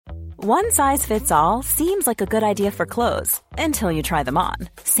One size fits all seems like a good idea for clothes until you try them on.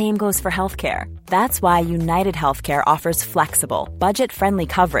 Same goes for healthcare. That's why United Healthcare offers flexible, budget-friendly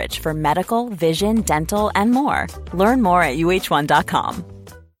coverage for medical, vision, dental, and more. Learn more at uh1.com.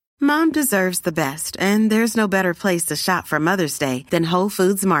 Mom deserves the best, and there's no better place to shop for Mother's Day than Whole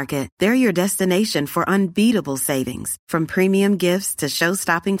Foods Market. They're your destination for unbeatable savings, from premium gifts to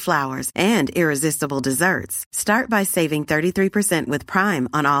show-stopping flowers and irresistible desserts. Start by saving 33% with Prime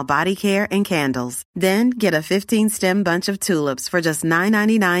on all body care and candles. Then get a 15-stem bunch of tulips for just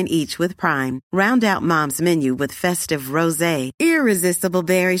 $9.99 each with Prime. Round out Mom's menu with festive rosé, irresistible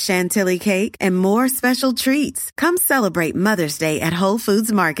berry chantilly cake, and more special treats. Come celebrate Mother's Day at Whole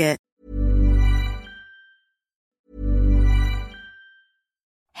Foods Market.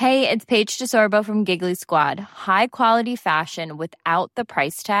 Hey, it's Paige DeSorbo from Giggly Squad. High quality fashion without the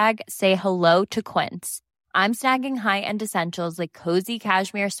price tag. Say hello to Quince. I'm snagging high-end essentials like cozy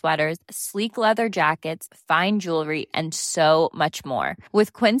cashmere sweaters, sleek leather jackets, fine jewelry, and so much more.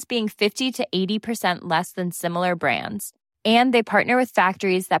 With Quince being 50 to 80% less than similar brands. And they partner with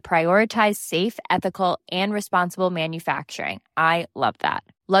factories that prioritize safe, ethical, and responsible manufacturing. I love that.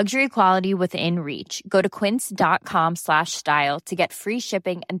 Luxury quality within reach. Go to quince.com/style to get free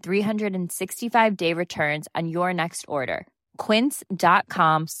shipping and 365-day returns on your next order.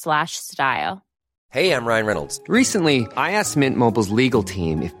 Quince.com/style. Hey, I'm Ryan Reynolds. Recently, I asked Mint Mobile's legal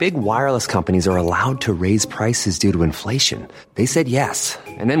team if big wireless companies are allowed to raise prices due to inflation. They said yes.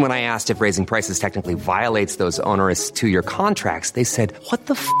 And then when I asked if raising prices technically violates those onerous two-year contracts, they said, "What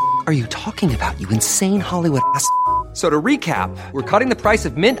the f*** are you talking about, you insane Hollywood ass?" So to recap, we're cutting the price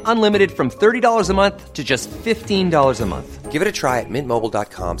of Mint Unlimited from $30 a month to just $15 a month. Give it a try at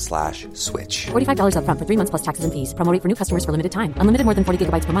mintmobile.com/switch. $45 up front for 3 months plus taxes and fees. Promo rate for new customers for limited time. Unlimited more than 40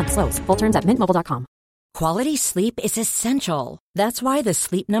 gigabytes per month. Slows full terms at mintmobile.com. Quality sleep is essential. That's why the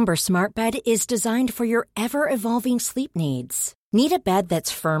Sleep Number Smart Bed is designed for your ever-evolving sleep needs. Need a bed that's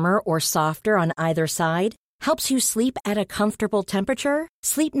firmer or softer on either side? Helps you sleep at a comfortable temperature?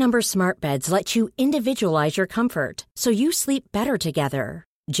 Sleep Number Smart Beds let you individualize your comfort, so you sleep better together.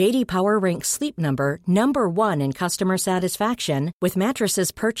 J.D. Power ranks Sleep Number number 1 in customer satisfaction with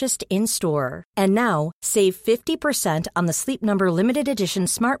mattresses purchased in-store. And now, save 50% on the Sleep Number Limited Edition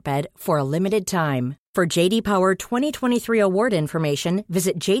Smart Bed for a limited time. For J.D. Power 2023 award information,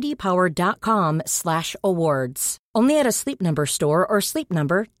 visit jdpower.com/awards. Only at a Sleep Number store or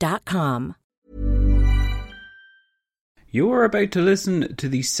sleepnumber.com. You are about to listen to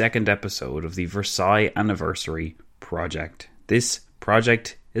the second episode of the Versailles Anniversary Project. This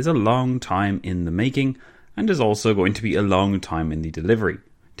project is a long time in the making and is also going to be a long time in the delivery.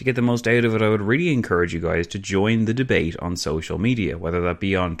 To get the most out of it, I would really encourage you guys to join the debate on social media, whether that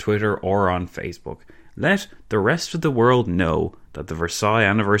be on Twitter or on Facebook. Let the rest of the world know that the Versailles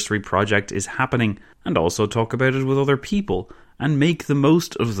Anniversary Project is happening, and also talk about it with other people, and make the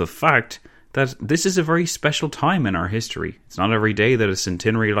most of the fact that this is a very special time in our history. It's not every day that a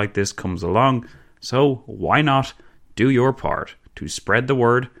centenary like this comes along, so why not do your part to spread the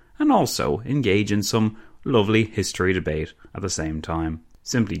word and also engage in some lovely history debate at the same time.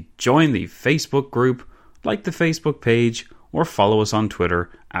 Simply join the Facebook group, like the Facebook page, or follow us on Twitter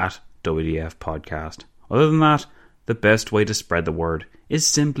at WDF Podcast. Other than that, the best way to spread the word is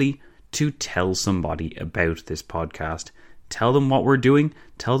simply to tell somebody about this podcast. Tell them what we're doing,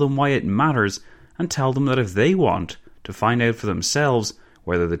 tell them why it matters, and tell them that if they want to find out for themselves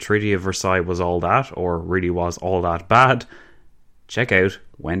whether the Treaty of Versailles was all that, or really was all that bad, check out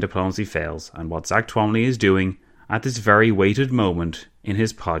When Diplomacy Fails and what Zach Twomley is doing at this very weighted moment in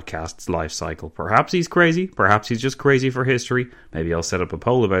his podcast's life cycle. Perhaps he's crazy, perhaps he's just crazy for history, maybe I'll set up a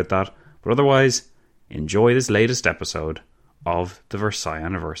poll about that, but otherwise, enjoy this latest episode of the Versailles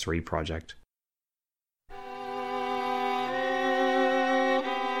Anniversary Project.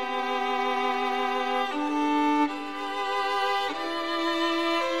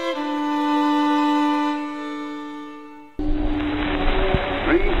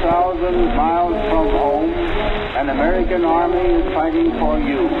 Miles from home, an American army is fighting for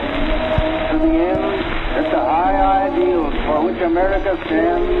you. To the end that the high ideals for which America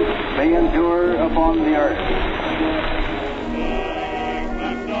stands may endure upon the earth.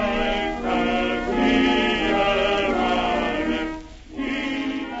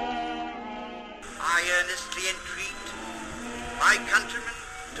 I earnestly entreat my countrymen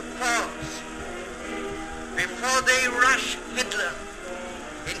to pause before they rush Hitler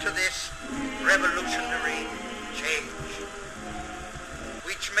into this revolutionary change,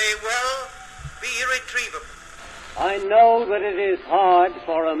 which may well be irretrievable. I know that it is hard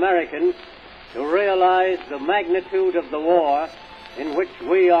for Americans to realize the magnitude of the war in which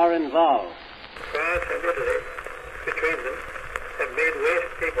we are involved. France and Italy, between them, have made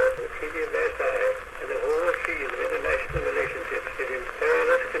waste paper the Treaty of Versailles, and the whole field of international relationships is in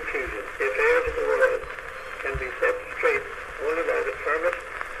perilous confusion. The affairs of the world can be set straight only by the firmest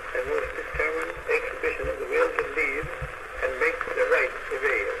and most determined exhibition of the will to lead and make the right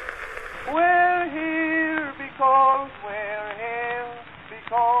prevail. We're here because we're here,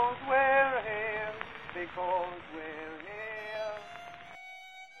 because we're here, because we're here.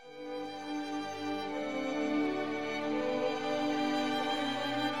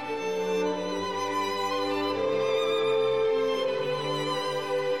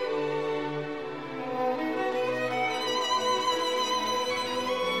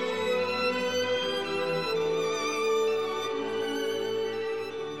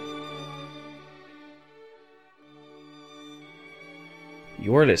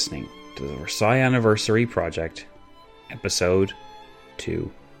 You're listening to the Versailles Anniversary Project, Episode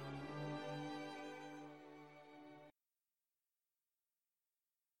 2.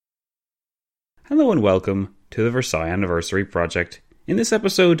 Hello and welcome to the Versailles Anniversary Project. In this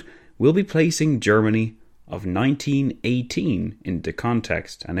episode, we'll be placing Germany of 1918 into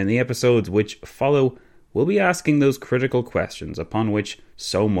context, and in the episodes which follow, we'll be asking those critical questions upon which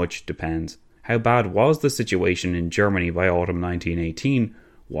so much depends. How bad was the situation in Germany by autumn 1918?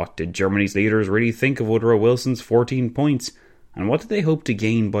 What did Germany's leaders really think of Woodrow Wilson's 14 points? And what did they hope to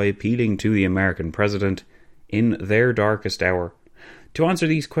gain by appealing to the American president in their darkest hour? To answer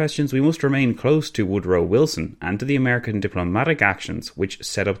these questions, we must remain close to Woodrow Wilson and to the American diplomatic actions which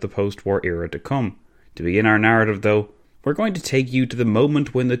set up the post-war era to come. To begin our narrative, though, we're going to take you to the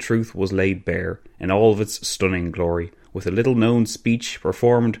moment when the truth was laid bare in all of its stunning glory, with a little-known speech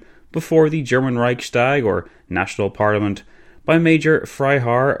performed before the German Reichstag, or National Parliament, by Major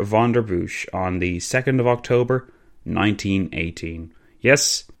Freiherr von der Busch on the 2nd of October, 1918.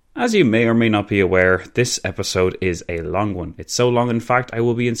 Yes, as you may or may not be aware, this episode is a long one. It's so long, in fact, I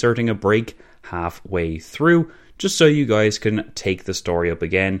will be inserting a break halfway through, just so you guys can take the story up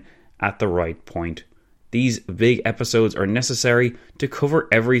again at the right point. These big episodes are necessary to cover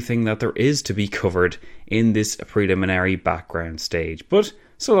everything that there is to be covered in this preliminary background stage. But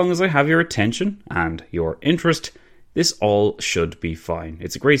so long as I have your attention and your interest, this all should be fine.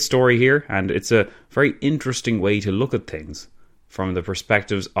 It's a great story here, and it's a very interesting way to look at things from the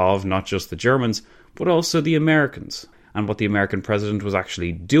perspectives of not just the Germans, but also the Americans, and what the American president was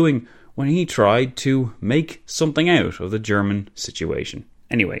actually doing when he tried to make something out of the German situation.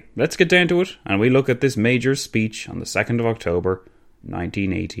 Anyway, let's get down to it, and we look at this major speech on the 2nd of October,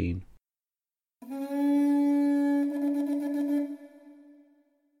 1918.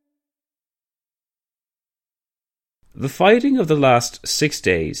 The fighting of the last 6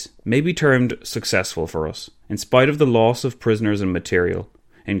 days may be termed successful for us, in spite of the loss of prisoners and material.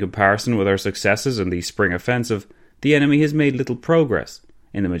 In comparison with our successes in the spring offensive, the enemy has made little progress.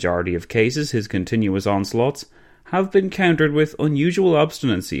 In the majority of cases, his continuous onslaughts have been countered with unusual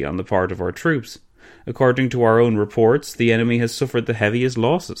obstinacy on the part of our troops. According to our own reports, the enemy has suffered the heaviest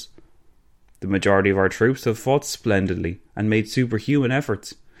losses. The majority of our troops have fought splendidly and made superhuman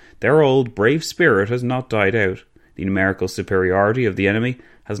efforts. Their old brave spirit has not died out. The numerical superiority of the enemy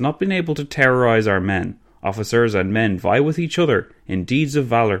has not been able to terrorise our men. Officers and men vie with each other in deeds of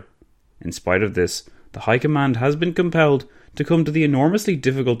valour. In spite of this, the High Command has been compelled to come to the enormously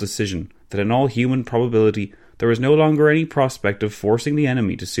difficult decision that in all human probability there is no longer any prospect of forcing the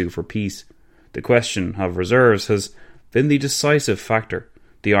enemy to sue for peace. The question of reserves has been the decisive factor.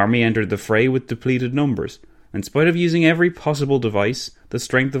 The army entered the fray with depleted numbers. In spite of using every possible device, the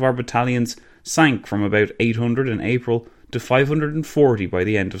strength of our battalions sank from about 800 in April to 540 by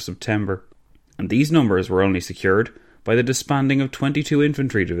the end of September. And these numbers were only secured by the disbanding of 22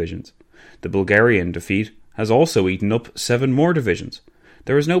 infantry divisions. The Bulgarian defeat has also eaten up 7 more divisions.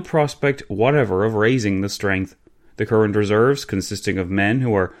 There is no prospect whatever of raising the strength. The current reserves, consisting of men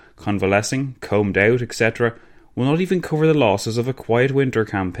who are convalescing, combed out, etc., will not even cover the losses of a quiet winter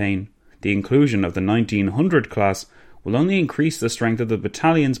campaign. The inclusion of the 1900 class will only increase the strength of the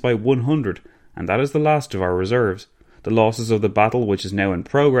battalions by 100, and that is the last of our reserves. The losses of the battle which is now in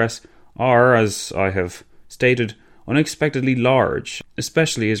progress are, as I have stated, unexpectedly large,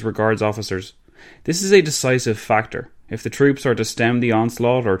 especially as regards officers. This is a decisive factor. If the troops are to stem the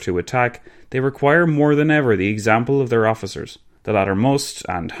onslaught or to attack, they require more than ever the example of their officers. The latter must,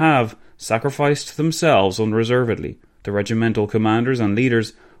 and have, sacrificed themselves unreservedly. The regimental commanders and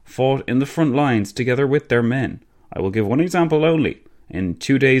leaders fought in the front lines together with their men. I will give one example only. In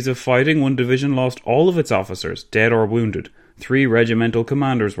 2 days of fighting, one division lost all of its officers, dead or wounded. 3 regimental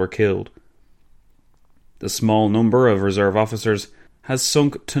commanders were killed. The small number of reserve officers has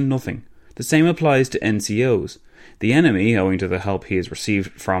sunk to nothing. The same applies to NCOs. The enemy, owing to the help he has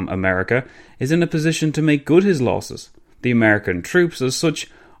received from America, is in a position to make good his losses. The American troops, as such,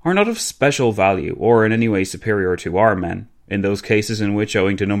 are not of special value or in any way superior to our men. In those cases in which,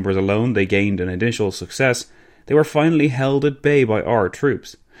 owing to numbers alone, they gained an initial success, they were finally held at bay by our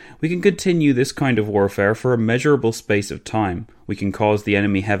troops. We can continue this kind of warfare for a measurable space of time. We can cause the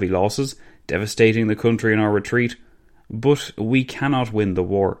enemy heavy losses, devastating the country in our retreat, but we cannot win the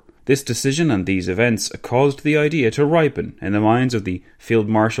war. This decision and these events caused the idea to ripen in the minds of the Field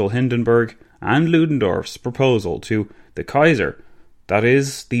Marshal Hindenburg and Ludendorff's proposal to the Kaiser, that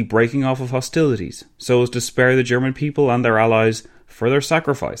is, the breaking off of hostilities, so as to spare the German people and their allies further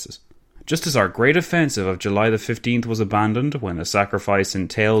sacrifices. Just as our great offensive of July the 15th was abandoned when the sacrifice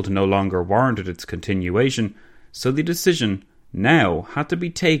entailed no longer warranted its continuation, so the decision now had to be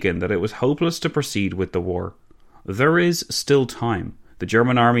taken that it was hopeless to proceed with the war. There is still time. The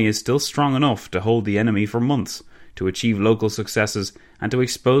German army is still strong enough to hold the enemy for months, to achieve local successes, and to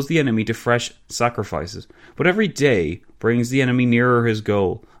expose the enemy to fresh sacrifices. But every day brings the enemy nearer his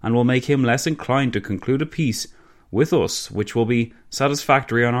goal, and will make him less inclined to conclude a peace with us which will be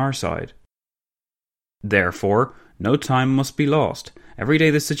satisfactory on our side. Therefore, no time must be lost. Every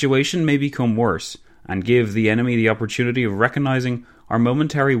day the situation may become worse, and give the enemy the opportunity of recognizing our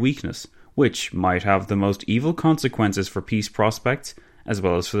momentary weakness, which might have the most evil consequences for peace prospects as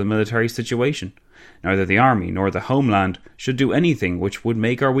well as for the military situation. Neither the army nor the homeland should do anything which would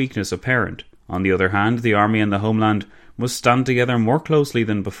make our weakness apparent. On the other hand, the army and the homeland must stand together more closely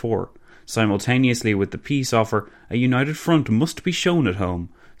than before. Simultaneously with the peace offer, a united front must be shown at home,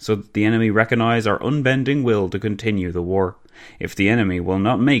 so that the enemy recognize our unbending will to continue the war. If the enemy will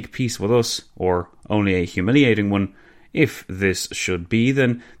not make peace with us, or only a humiliating one, if this should be,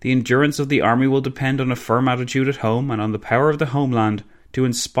 then the endurance of the army will depend on a firm attitude at home and on the power of the homeland to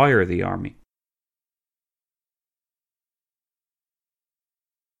inspire the army.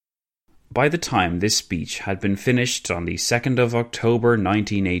 By the time this speech had been finished on the 2nd of October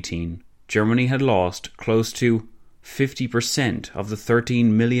 1918, Germany had lost close to 50% of the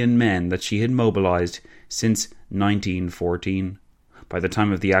 13 million men that she had mobilized since 1914. By the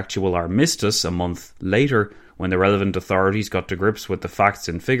time of the actual armistice, a month later, when the relevant authorities got to grips with the facts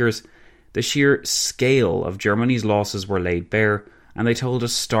and figures, the sheer scale of Germany's losses were laid bare, and they told a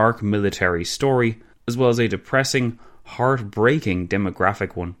stark military story, as well as a depressing, heart-breaking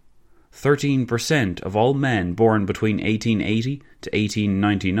demographic one. 13% of all men born between 1880 to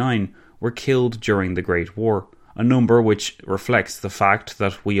 1899 were killed during the Great War, a number which reflects the fact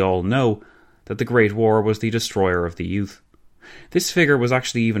that we all know that the Great War was the destroyer of the youth. This figure was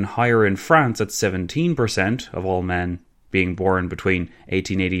actually even higher in France at 17% of all men being born between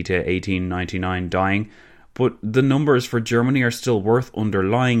 1880 to 1899 dying, but the numbers for Germany are still worth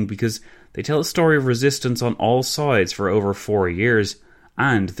underlying because they tell a story of resistance on all sides for over 4 years,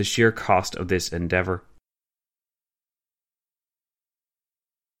 and the sheer cost of this endeavour.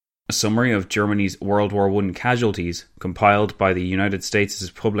 A summary of Germany's World War I casualties, compiled by the United States'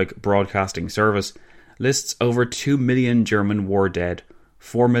 Public Broadcasting Service, lists over 2 million German war dead,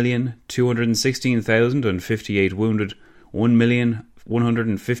 4,216,058 wounded,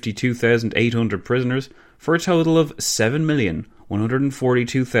 1,152,800 prisoners, for a total of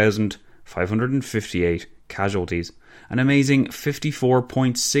 7,142,558 casualties. An amazing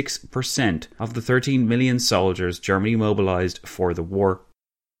 54.6% of the 13 million soldiers Germany mobilized for the war.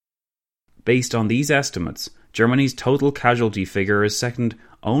 Based on these estimates, Germany's total casualty figure is second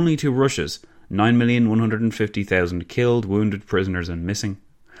only to Russia's 9,150,000 killed, wounded, prisoners and missing.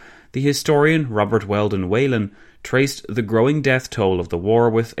 The historian Robert Weldon Whalen traced the growing death toll of the war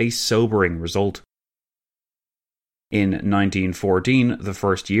with a sobering result. In 1914, the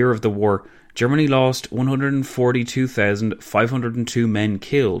first year of the war, Germany lost 142,502 men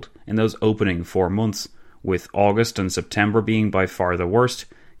killed in those opening 4 months, with August and September being by far the worst,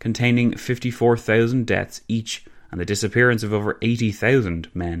 containing 54,000 deaths each and the disappearance of over 80,000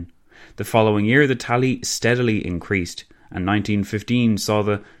 men. The following year, the tally steadily increased, and 1915 saw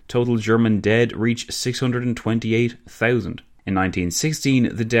the total German dead reach 628,000. In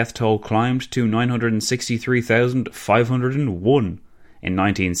 1916, the death toll climbed to 963,501. In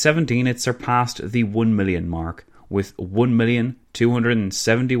 1917, it surpassed the 1 million mark, with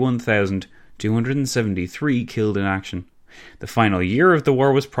 1,271,273 killed in action. The final year of the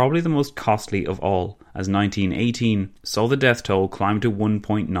war was probably the most costly of all, as 1918 saw the death toll climb to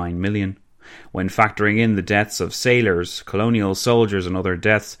 1.9 million. When factoring in the deaths of sailors, colonial soldiers and other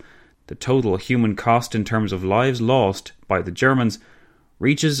deaths, the total human cost in terms of lives lost by the Germans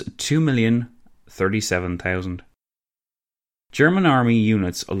reaches 2,037,000. German army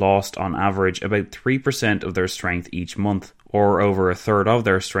units lost on average about 3% of their strength each month, or over a third of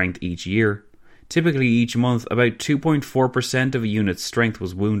their strength each year. Typically each month about 2.4% of a unit's strength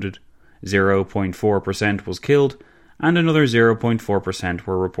was wounded, 0.4% was killed, and another 0.4%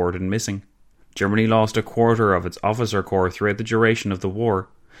 were reported missing. Germany lost a quarter of its officer corps throughout the duration of the war.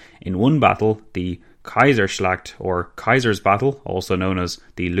 In one battle, the Kaiserschlacht, or Kaiser's Battle, also known as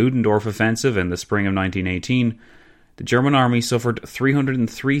the Ludendorff Offensive in the spring of 1918, the German army suffered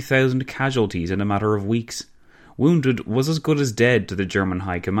 303,000 casualties in a matter of weeks. Wounded was as good as dead to the German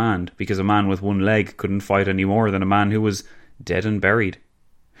High Command, because a man with one leg couldn't fight any more than a man who was dead and buried.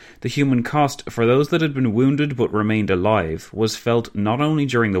 The human cost for those that had been wounded but remained alive was felt not only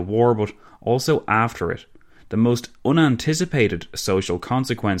during the war but also after it. The most unanticipated social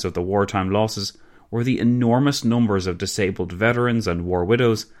consequence of the wartime losses were the enormous numbers of disabled veterans and war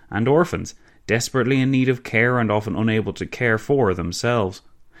widows and orphans, desperately in need of care and often unable to care for themselves.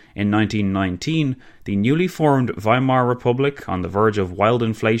 In 1919, the newly formed Weimar Republic, on the verge of wild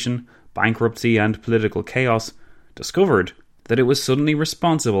inflation, bankruptcy and political chaos, discovered that it was suddenly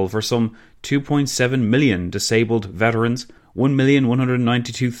responsible for some 2.7 million disabled veterans,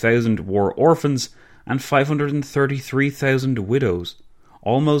 1,192,000 war orphans, and 533,000 widows.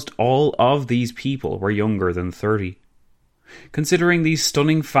 Almost all of these people were younger than 30. Considering these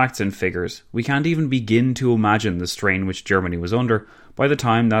stunning facts and figures, we can't even begin to imagine the strain which Germany was under by the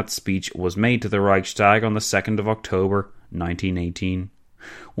time that speech was made to the Reichstag on the 2nd of October 1918.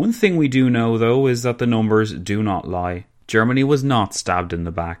 One thing we do know, though, is that the numbers do not lie. Germany was not stabbed in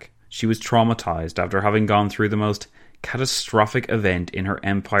the back. She was traumatized after having gone through the most catastrophic event in her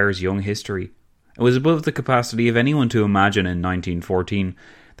empire's young history. It was above the capacity of anyone to imagine in 1914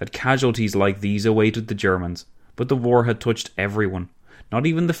 that casualties like these awaited the Germans, but the war had touched everyone. Not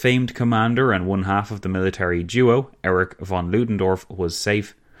even the famed commander and one half of the military duo, Erich von Ludendorff, was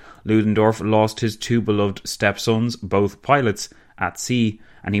safe. Ludendorff lost his two beloved stepsons, both pilots, at sea,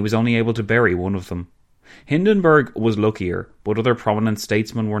 and he was only able to bury one of them. Hindenburg was luckier, but other prominent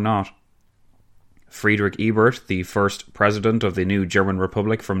statesmen were not. Friedrich Ebert, the first president of the new German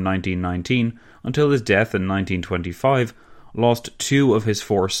Republic from 1919 until his death in 1925, lost two of his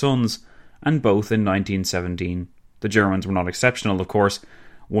four sons, and both in 1917. The Germans were not exceptional, of course.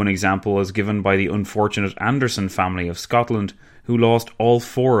 One example is given by the unfortunate Anderson family of Scotland, who lost all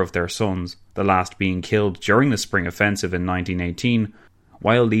four of their sons, the last being killed during the Spring Offensive in 1918,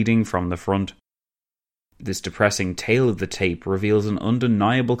 while leading from the front. This depressing tale of the tape reveals an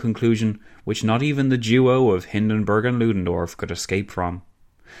undeniable conclusion which not even the duo of Hindenburg and Ludendorff could escape from.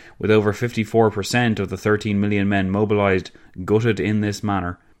 With over 54% of the 13 million men mobilised gutted in this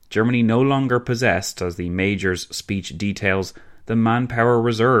manner, Germany no longer possessed, as the Major's speech details, the manpower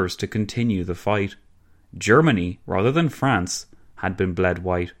reserves to continue the fight. Germany, rather than France, had been bled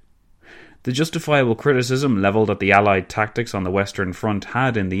white. The justifiable criticism levelled at the Allied tactics on the Western Front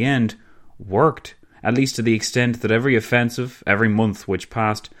had, in the end, worked, at least to the extent that every offensive, every month which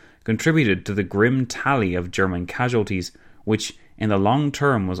passed, contributed to the grim tally of German casualties, which in the long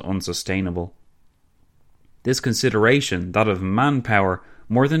term was unsustainable. This consideration, that of manpower,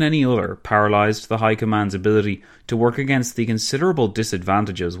 more than any other, paralysed the High Command's ability to work against the considerable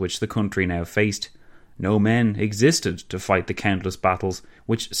disadvantages which the country now faced. No men existed to fight the countless battles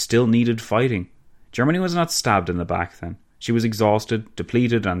which still needed fighting. Germany was not stabbed in the back then. She was exhausted,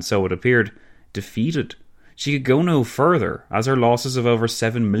 depleted, and so it appeared, defeated. She could go no further, as her losses of over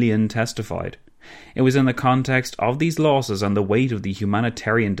 7 million testified. It was in the context of these losses and the weight of the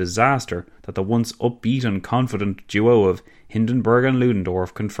humanitarian disaster that the once upbeat and confident duo of Hindenburg and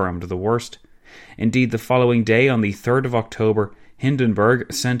Ludendorff confirmed the worst. Indeed, the following day, on the 3rd of October,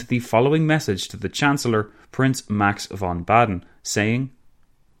 Hindenburg sent the following message to the Chancellor, Prince Max von Baden, saying,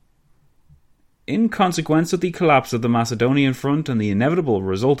 "In consequence of the collapse of the Macedonian front and the inevitable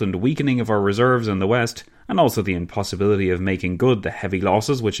resultant weakening of our reserves in the West, and also the impossibility of making good the heavy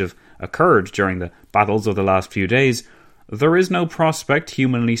losses which have occurred during the battles of the last few days, there is no prospect,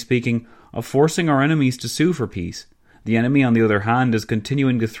 humanly speaking, of forcing our enemies to sue for peace. The enemy, on the other hand, is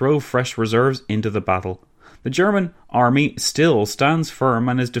continuing to throw fresh reserves into the battle. The German army still stands firm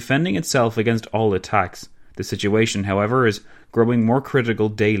and is defending itself against all attacks. The situation, however, is growing more critical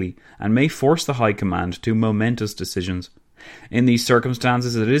daily and may force the High Command to momentous decisions. In these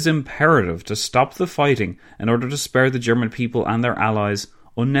circumstances, it is imperative to stop the fighting in order to spare the German people and their allies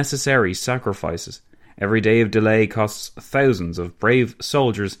unnecessary sacrifices. Every day of delay costs thousands of brave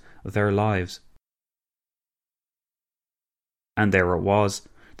soldiers their lives." And there it was.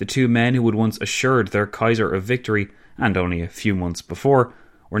 The two men who had once assured their Kaiser of victory, and only a few months before,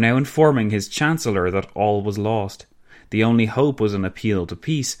 were now informing his Chancellor that all was lost. The only hope was an appeal to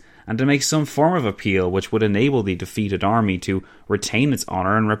peace, and to make some form of appeal which would enable the defeated army to retain its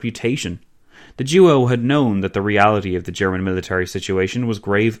honour and reputation. The duo had known that the reality of the German military situation was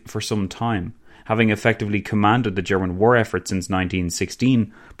grave for some time. Having effectively commanded the German war effort since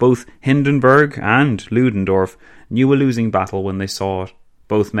 1916, both Hindenburg and Ludendorff knew a losing battle when they saw it.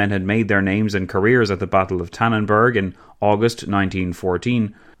 Both men had made their names and careers at the Battle of Tannenberg in August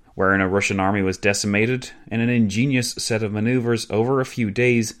 1914, wherein a Russian army was decimated in an ingenious set of manoeuvres over a few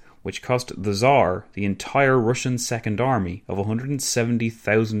days, which cost the Tsar the entire Russian Second Army of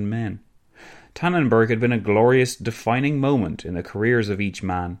 170,000 men. Tannenberg had been a glorious, defining moment in the careers of each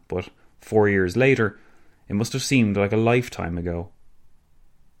man, but 4 years later, it must have seemed like a lifetime ago.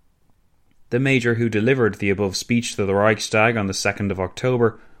 The major who delivered the above speech to the Reichstag on the 2nd of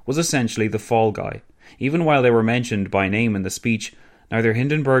October was essentially the fall guy. Even while they were mentioned by name in the speech, neither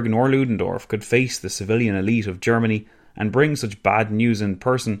Hindenburg nor Ludendorff could face the civilian elite of Germany and bring such bad news in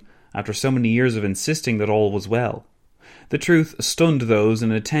person after so many years of insisting that all was well. The truth stunned those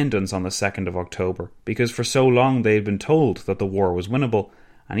in attendance on the 2nd of October, because for so long they had been told that the war was winnable,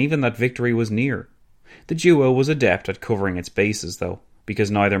 and even that victory was near. The duo was adept at covering its bases, though,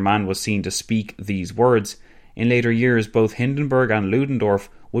 because neither man was seen to speak these words. In later years, both Hindenburg and Ludendorff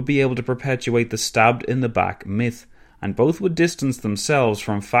would be able to perpetuate the stabbed-in-the-back myth, and both would distance themselves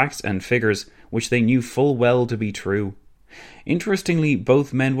from facts and figures which they knew full well to be true. Interestingly,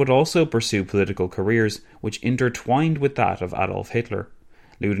 both men would also pursue political careers which intertwined with that of Adolf Hitler.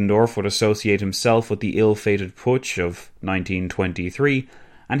 Ludendorff would associate himself with the ill-fated putsch of 1923,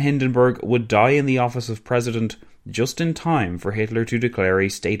 and Hindenburg would die in the office of president just in time for Hitler to declare a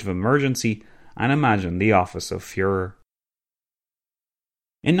state of emergency and imagine the office of Führer.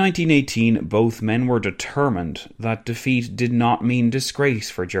 In 1918, both men were determined that defeat did not mean disgrace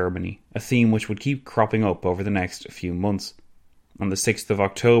for Germany, a theme which would keep cropping up over the next few months. On the 6th of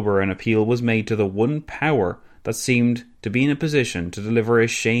October, an appeal was made to the one power that seemed to be in a position to deliver a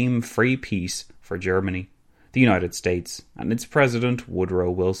shame-free peace for Germany, the United States, and its President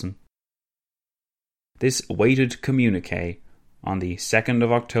Woodrow Wilson. This weighted communique on the 2nd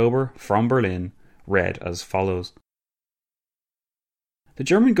of October from Berlin read as follows. The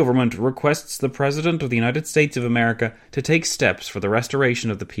German government requests the President of the United States of America to take steps for the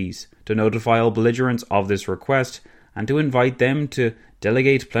restoration of the peace, to notify all belligerents of this request, and to invite them to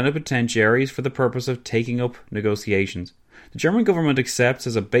delegate plenipotentiaries for the purpose of taking up negotiations. The German government accepts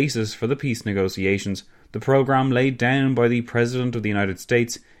as a basis for the peace negotiations the program laid down by the President of the United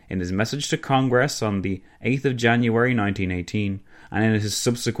States in his message to Congress on the 8th of January 1918, and in his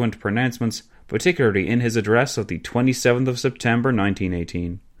subsequent pronouncements, particularly in his address of the 27th of September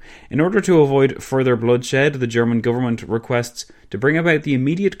 1918. In order to avoid further bloodshed, the German government requests to bring about the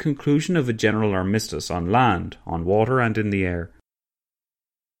immediate conclusion of a general armistice on land, on water, and in the air.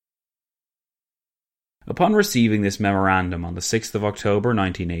 Upon receiving this memorandum on the 6th of October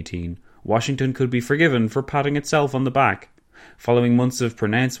 1918, Washington could be forgiven for patting itself on the back. Following months of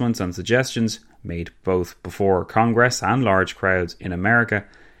pronouncements and suggestions, made both before Congress and large crowds in America,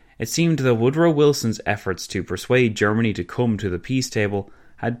 it seemed that Woodrow Wilson's efforts to persuade Germany to come to the peace table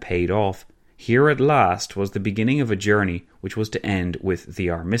had paid off. Here at last was the beginning of a journey which was to end with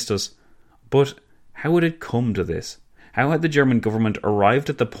the armistice. But how had it come to this? How had the German government arrived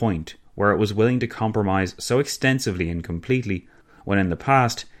at the point where it was willing to compromise so extensively and completely, when in the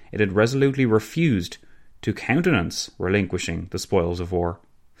past it had resolutely refused to countenance relinquishing the spoils of war?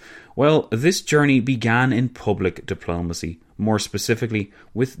 Well, this journey began in public diplomacy, more specifically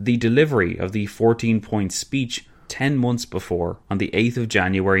with the delivery of the 14-point speech 10 months before, on the 8th of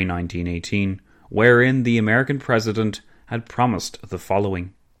January 1918, wherein the American president had promised the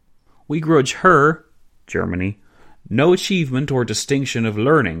following. We grudge her, Germany, no achievement or distinction of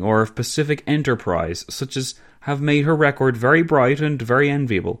learning or of pacific enterprise such as have made her record very bright and very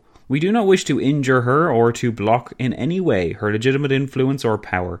enviable. We do not wish to injure her or to block in any way her legitimate influence or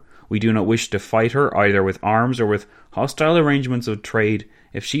power. We do not wish to fight her either with arms or with hostile arrangements of trade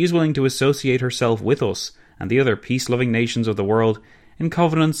if she is willing to associate herself with us and the other peace-loving nations of the world in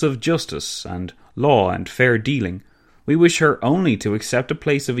covenants of justice and law and fair dealing. We wish her only to accept a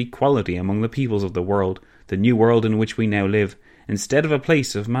place of equality among the peoples of the world, the new world in which we now live, instead of a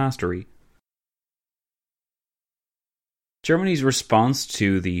place of mastery. Germany's response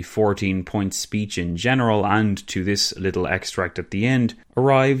to the 14-point speech in general and to this little extract at the end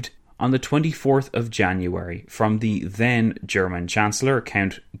arrived on the 24th of January from the then German Chancellor,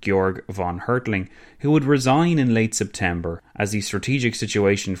 Count Georg von Hertling, who would resign in late September as the strategic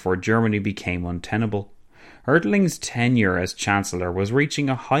situation for Germany became untenable. Hertling's tenure as Chancellor was reaching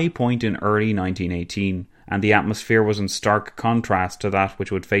a high point in early 1918, and the atmosphere was in stark contrast to that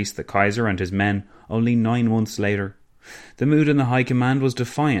which would face the Kaiser and his men only 9 months later. The mood in the High Command was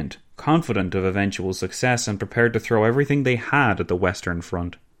defiant, confident of eventual success, and prepared to throw everything they had at the Western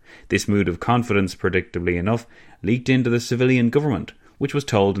Front. This mood of confidence, predictably enough, leaked into the civilian government, which was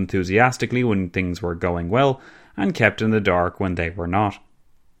told enthusiastically when things were going well, and kept in the dark when they were not.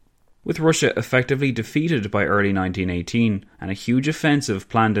 With Russia effectively defeated by early 1918 and a huge offensive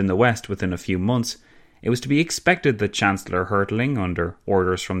planned in the West within a few months, it was to be expected that Chancellor Hertling, under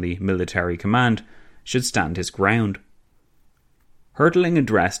orders from the military command, should stand his ground. Hertling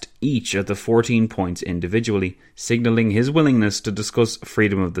addressed each of the 14 points individually, signalling his willingness to discuss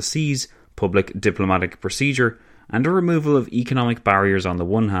freedom of the seas, public diplomatic procedure, and a removal of economic barriers on the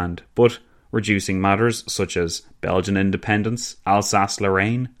one hand, but reducing matters such as Belgian independence,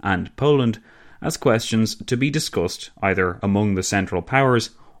 Alsace-Lorraine, and Poland as questions to be discussed either among the Central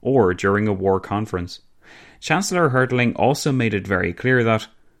Powers or during a war conference. Chancellor Hertling also made it very clear that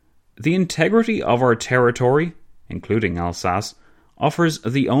the integrity of our territory, including Alsace, offers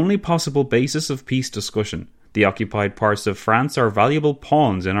the only possible basis of peace discussion. The occupied parts of France are valuable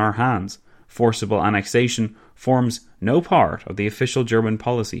pawns in our hands. Forcible annexation forms no part of the official German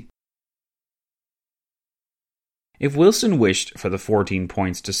policy. If Wilson wished for the 14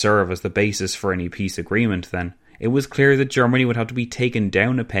 points to serve as the basis for any peace agreement, then it was clear that Germany would have to be taken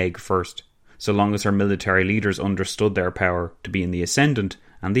down a peg first. So long as her military leaders understood their power to be in the ascendant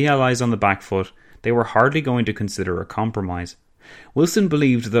and the Allies on the back foot, they were hardly going to consider a compromise. Wilson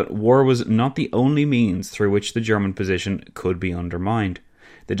believed that war was not the only means through which the German position could be undermined.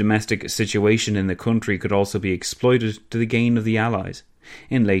 The domestic situation in the country could also be exploited to the gain of the Allies.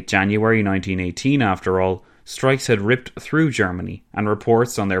 In late January 1918, after all, strikes had ripped through Germany, and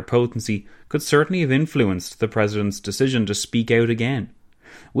reports on their potency could certainly have influenced the President's decision to speak out again.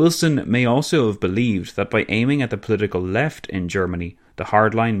 Wilson may also have believed that by aiming at the political left in Germany, the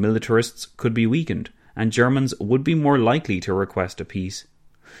hardline militarists could be weakened, and Germans would be more likely to request a peace.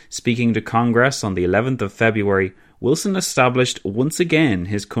 Speaking to Congress on the 11th of February, Wilson established once again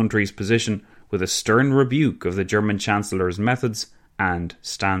his country's position with a stern rebuke of the German Chancellor's methods and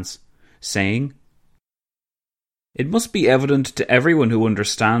stance, saying, "It must be evident to everyone who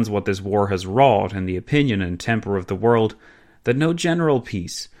understands what this war has wrought in the opinion and temper of the world, that no general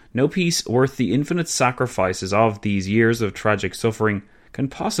peace, no peace worth the infinite sacrifices of these years of tragic suffering, can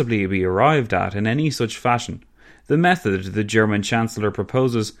possibly be arrived at in any such fashion. The method the German Chancellor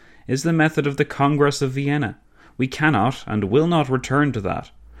proposes is the method of the Congress of Vienna. We cannot and will not return to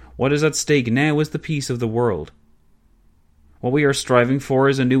that. What is at stake now is the peace of the world. What we are striving for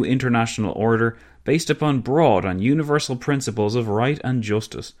is a new international order based upon broad and universal principles of right and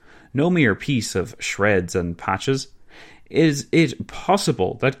justice, no mere peace of shreds and patches. Is it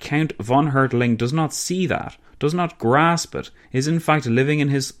possible that Count von Hertling does not see that, does not grasp it, is in fact living in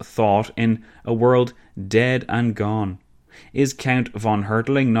his thought in a world dead and gone? Is Count von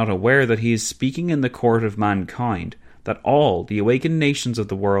Hertling not aware that he is speaking in the court of mankind, that all the awakened nations of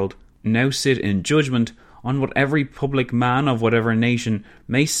the world now sit in judgment on what every public man of whatever nation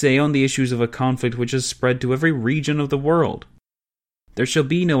may say on the issues of a conflict which has spread to every region of the world? There shall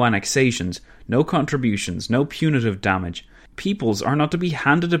be no annexations, no contributions, no punitive damage. Peoples are not to be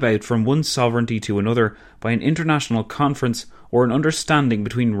handed about from one sovereignty to another by an international conference or an understanding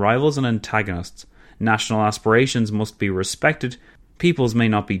between rivals and antagonists. National aspirations must be respected. Peoples may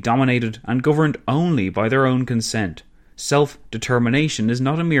not be dominated and governed only by their own consent. Self-determination is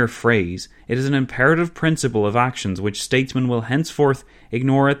not a mere phrase, it is an imperative principle of actions which statesmen will henceforth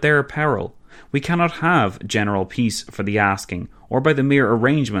ignore at their peril. We cannot have general peace for the asking, or by the mere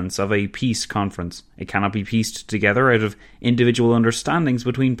arrangements of a peace conference. It cannot be pieced together out of individual understandings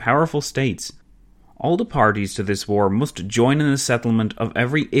between powerful states. All the parties to this war must join in the settlement of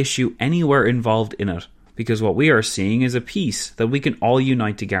every issue anywhere involved in it, because what we are seeing is a peace that we can all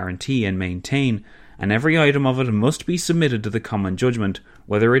unite to guarantee and maintain, and every item of it must be submitted to the common judgment,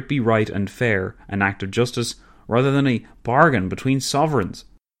 whether it be right and fair, an act of justice, rather than a bargain between sovereigns.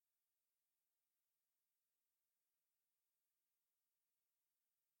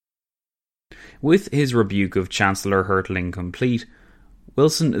 With his rebuke of Chancellor Hertling complete,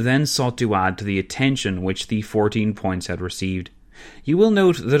 Wilson then sought to add to the attention which the 14 points had received. You will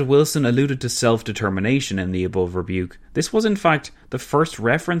note that Wilson alluded to self-determination in the above rebuke. This was in fact the first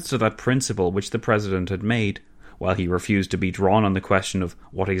reference to that principle which the President had made. While he refused to be drawn on the question of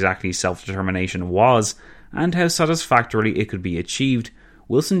what exactly self-determination was and how satisfactorily it could be achieved,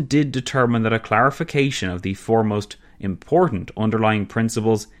 Wilson did determine that a clarification of the foremost important underlying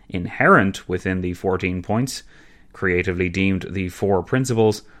principles inherent within the 14 points, creatively deemed the 4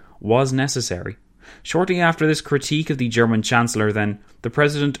 principles, was necessary. Shortly after this critique of the German Chancellor, then, the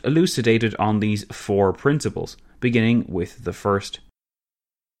President elucidated on these 4 principles, beginning with the first.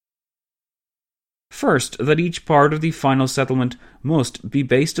 First, that each part of the final settlement must be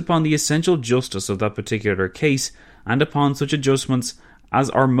based upon the essential justice of that particular case and upon such adjustments as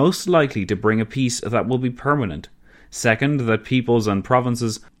are most likely to bring a peace that will be permanent. Second, that peoples and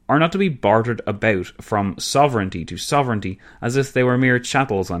provinces are not to be bartered about from sovereignty to sovereignty as if they were mere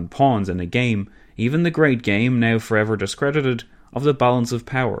chattels and pawns in a game, even the great game, now forever discredited, of the balance of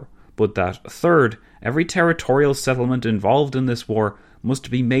power, but that, third, every territorial settlement involved in this war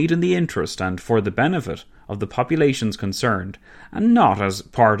must be made in the interest and for the benefit of the populations concerned, and not as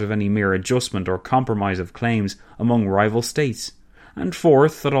part of any mere adjustment or compromise of claims among rival states. And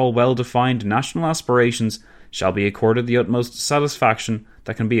fourth, that all well-defined national aspirations shall be accorded the utmost satisfaction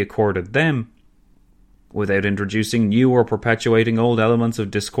that can be accorded them, without introducing new or perpetuating old elements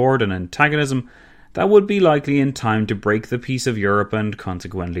of discord and antagonism that would be likely in time to break the peace of Europe and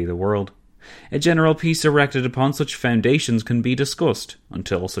consequently the world. A general peace erected upon such foundations can be discussed.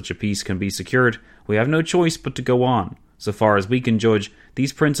 Until such a peace can be secured, we have no choice but to go on. So far as we can judge,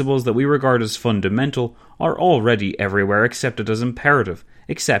 these principles that we regard as fundamental are already everywhere accepted as imperative,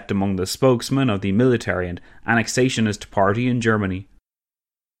 except among the spokesmen of the military and annexationist party in Germany.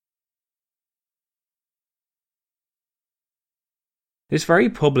 This very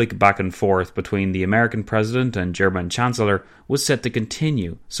public back and forth between the American President and German Chancellor was set to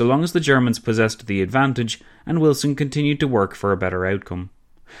continue, so long as the Germans possessed the advantage and Wilson continued to work for a better outcome.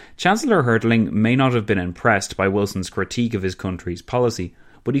 Chancellor Hertling may not have been impressed by Wilson's critique of his country's policy,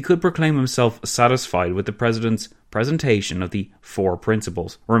 but he could proclaim himself satisfied with the President's presentation of the 4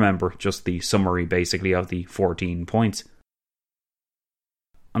 principles. Remember, just the summary basically of the 14 points.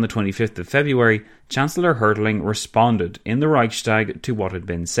 On the 25th of February, Chancellor Hertling responded in the Reichstag to what had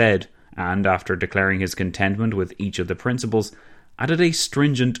been said, and after declaring his contentment with each of the principles, added a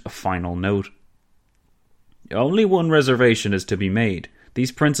stringent final note. Only one reservation is to be made.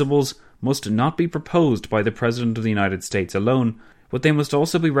 These principles must not be proposed by the President of the United States alone, but they must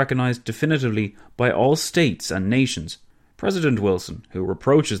also be recognized definitively by all states and nations. President Wilson, who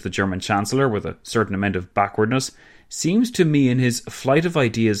reproaches the German Chancellor with a certain amount of backwardness, seems to me in his flight of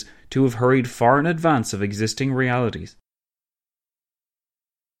ideas to have hurried far in advance of existing realities.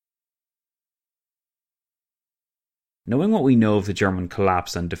 Knowing what we know of the German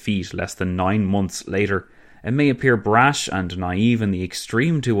collapse and defeat less than 9 months later, it may appear brash and naive in the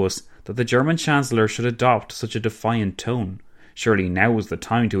extreme to us that the German Chancellor should adopt such a defiant tone. Surely now was the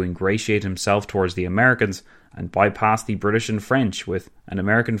time to ingratiate himself towards the Americans and bypass the British and French with an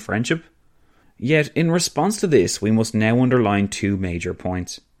American friendship? Yet, in response to this, we must now underline 2 major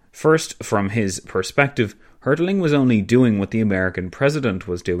points. First, from his perspective, Hertling was only doing what the American president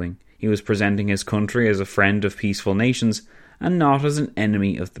was doing. He was presenting his country as a friend of peaceful nations, and not as an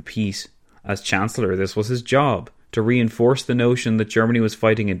enemy of the peace. As Chancellor, this was his job, to reinforce the notion that Germany was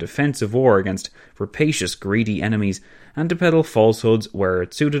fighting a defensive war against rapacious, greedy enemies, and to peddle falsehoods where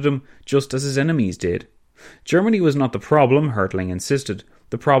it suited him, just as his enemies did. Germany was not the problem, Hertling insisted.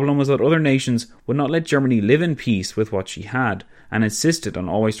 The problem was that other nations would not let Germany live in peace with what she had, and insisted on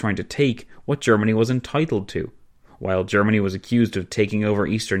always trying to take what Germany was entitled to. While Germany was accused of taking over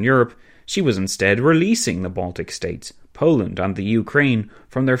Eastern Europe, she was instead releasing the Baltic states, Poland and the Ukraine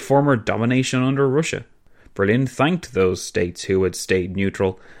from their former domination under Russia. Berlin thanked those states who had stayed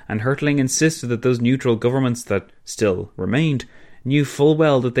neutral, and Hertling insisted that those neutral governments that still remained knew full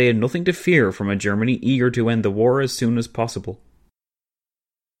well that they had nothing to fear from a Germany eager to end the war as soon as possible.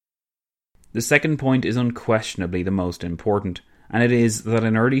 The second point is unquestionably the most important, and it is that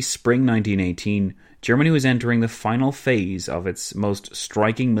in early spring 1918, Germany was entering the final phase of its most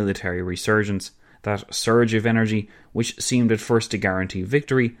striking military resurgence, that surge of energy which seemed at first to guarantee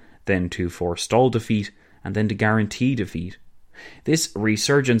victory, then to forestall defeat, and then to guarantee defeat. This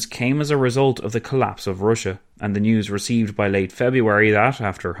resurgence came as a result of the collapse of Russia, and the news received by late February that,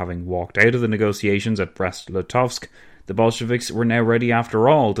 after having walked out of the negotiations at Brest-Litovsk, the Bolsheviks were now ready after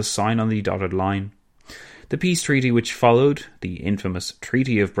all to sign on the dotted line. The peace treaty which followed, the infamous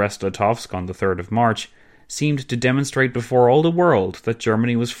Treaty of Brest-Litovsk on the 3rd of March, seemed to demonstrate before all the world that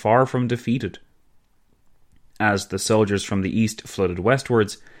Germany was far from defeated. As the soldiers from the east flooded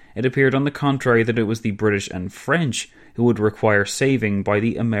westwards, it appeared on the contrary that it was the British and French who would require saving by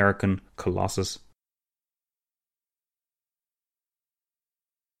the American Colossus.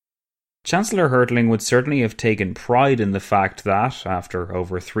 Chancellor Hertling would certainly have taken pride in the fact that, after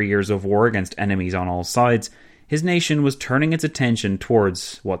over 3 years of war against enemies on all sides, his nation was turning its attention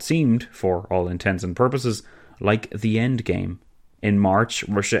towards what seemed, for all intents and purposes, like the end game. In March,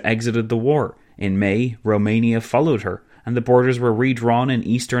 Russia exited the war. In May, Romania followed her, and the borders were redrawn in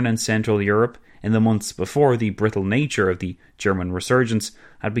Eastern and Central Europe in the months before the brittle nature of the German resurgence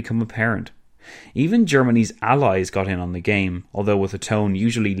had become apparent. Even Germany's allies got in on the game, although with a tone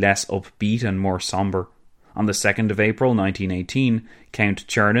usually less upbeat and more sombre. On the 2nd of April 1918, Count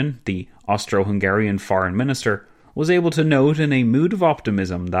Czernin, the Austro-Hungarian foreign minister, was able to note in a mood of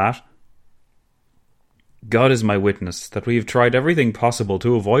optimism that "God is my witness that we have tried everything possible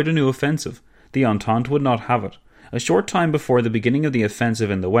to avoid a new offensive. The Entente would not have it. A short time before the beginning of the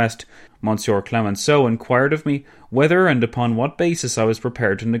offensive in the West, Monsieur Clemenceau inquired of me whether and upon what basis I was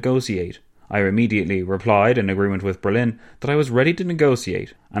prepared to negotiate. I immediately replied, in agreement with Berlin, that I was ready to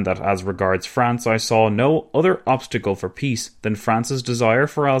negotiate, and that as regards France I saw no other obstacle for peace than France's desire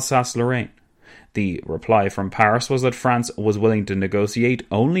for Alsace-Lorraine. The reply from Paris was that France was willing to negotiate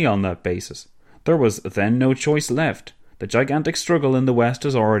only on that basis. There was then no choice left. The gigantic struggle in the West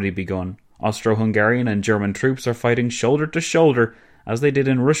has already begun. Austro-Hungarian and German troops are fighting shoulder to shoulder, as they did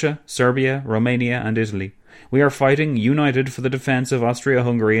in Russia, Serbia, Romania and Italy. We are fighting united for the defence of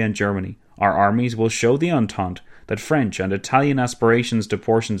Austria-Hungary and Germany. Our armies will show the Entente that French and Italian aspirations to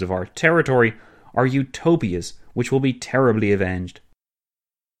portions of our territory are utopias which will be terribly avenged.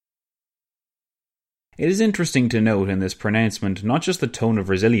 It is interesting to note in this pronouncement not just the tone of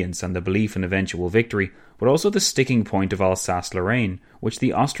resilience and the belief in eventual victory, but also the sticking point of Alsace-Lorraine, which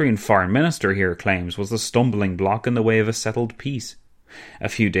the Austrian foreign minister here claims was the stumbling block in the way of a settled peace. A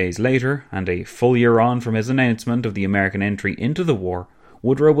few days later, and a full year on from his announcement of the American entry into the war,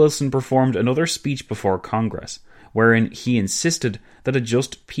 Woodrow Wilson performed another speech before Congress, wherein he insisted that a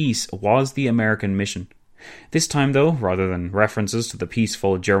just peace was the American mission. This time, though, rather than references to the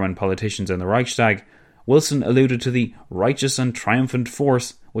peaceful German politicians in the Reichstag, Wilson alluded to the righteous and triumphant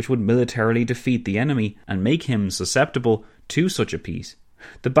force which would militarily defeat the enemy and make him susceptible to such a peace.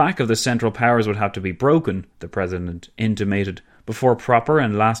 The back of the Central Powers would have to be broken, the President intimated, before proper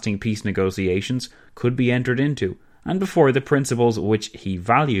and lasting peace negotiations could be entered into, and before the principles which he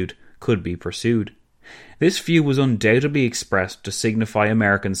valued could be pursued. This view was undoubtedly expressed to signify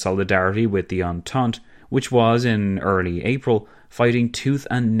American solidarity with the Entente, which was, in early April, fighting tooth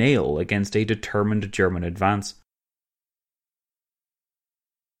and nail against a determined German advance.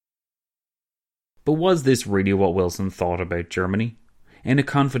 But was this really what Wilson thought about Germany? In a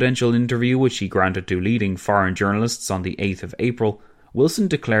confidential interview which he granted to leading foreign journalists on the 8th of April, Wilson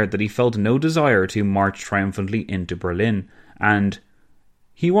declared that he felt no desire to march triumphantly into Berlin, and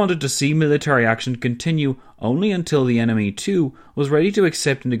he wanted to see military action continue only until the enemy too was ready to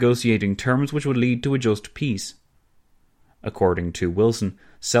accept negotiating terms which would lead to a just peace. According to Wilson,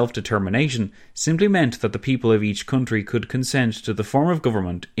 self-determination simply meant that the people of each country could consent to the form of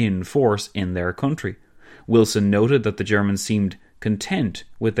government in force in their country. Wilson noted that the Germans seemed content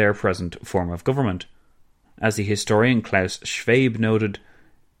with their present form of government. As the historian Klaus Schwab noted,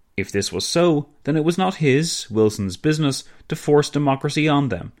 if this was so, then it was not his, Wilson's, business to force democracy on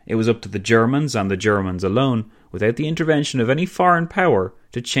them. It was up to the Germans and the Germans alone, without the intervention of any foreign power,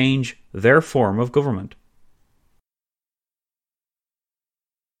 to change their form of government.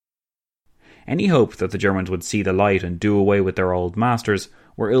 Any hope that the Germans would see the light and do away with their old masters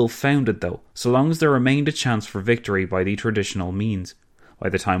were ill-founded, though, so long as there remained a chance for victory by the traditional means. By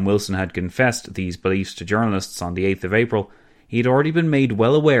the time Wilson had confessed these beliefs to journalists on the 8th of April, he had already been made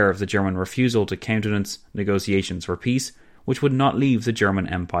well aware of the German refusal to countenance negotiations for peace, which would not leave the German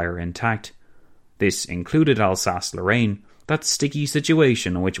Empire intact. This included Alsace-Lorraine, that sticky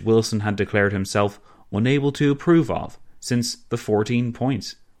situation in which Wilson had declared himself unable to approve of since the 14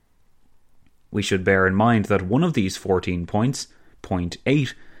 points. We should bear in mind that one of these 14 points, point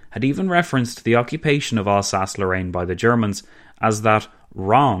 8, had even referenced the occupation of Alsace-Lorraine by the Germans as that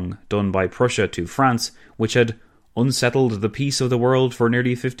wrong done by Prussia to France, which had unsettled the peace of the world for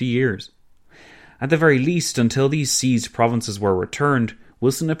nearly 50 years. At the very least, until these seized provinces were returned,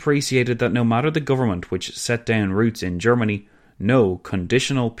 Wilson appreciated that no matter the government which set down roots in Germany, no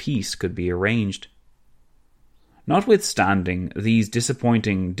conditional peace could be arranged. Notwithstanding these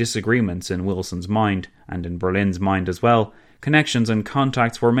disappointing disagreements in Wilson's mind, and in Berlin's mind as well, connections and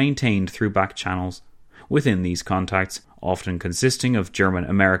contacts were maintained through back channels. Within these contacts, often consisting of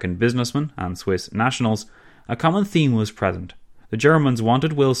German-American businessmen and Swiss nationals, a common theme was present. The Germans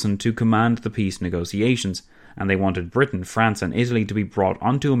wanted Wilson to command the peace negotiations, and they wanted Britain, France and Italy to be brought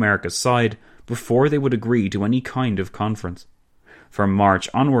onto America's side before they would agree to any kind of conference. From March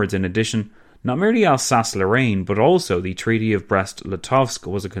onwards, in addition, not merely Alsace-Lorraine, but also the Treaty of Brest-Litovsk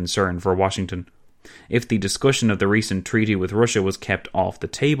was a concern for Washington. If the discussion of the recent treaty with Russia was kept off the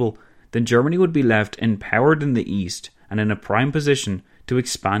table, then Germany would be left empowered in the East and in a prime position to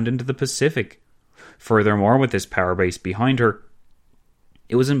expand into the Pacific. Furthermore, with this power base behind her,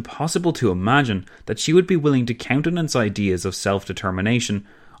 it was impossible to imagine that she would be willing to countenance ideas of self-determination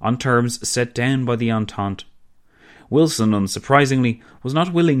on terms set down by the Entente. Wilson, unsurprisingly, was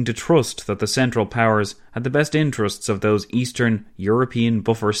not willing to trust that the Central Powers had the best interests of those Eastern European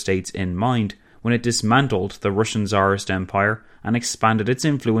buffer states in mind when it dismantled the Russian Tsarist Empire and expanded its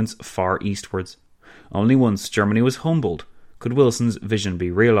influence far eastwards. Only once Germany was humbled could Wilson's vision be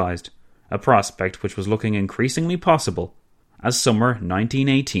realised, a prospect which was looking increasingly possible as summer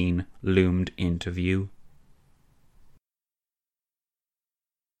 1918 loomed into view.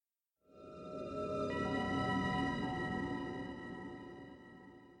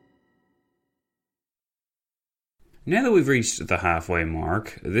 Now that we've reached the halfway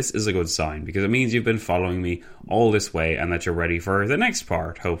mark, this is a good sign because it means you've been following me all this way and that you're ready for the next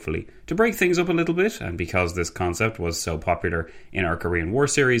part, hopefully. To break things up a little bit, and because this concept was so popular in our Korean War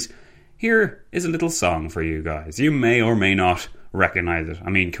series, here is a little song for you guys. You may or may not recognize it. I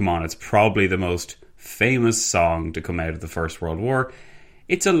mean, come on, it's probably the most famous song to come out of the First World War.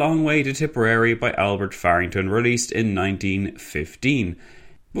 It's A Long Way to Tipperary by Albert Farrington, released in 1915.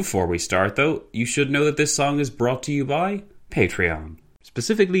 Before we start though, you should know that this song is brought to you by Patreon.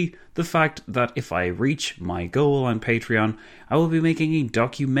 Specifically, the fact that if I reach my goal on Patreon, I will be making a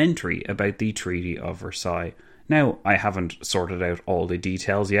documentary about the Treaty of Versailles. Now, I haven't sorted out all the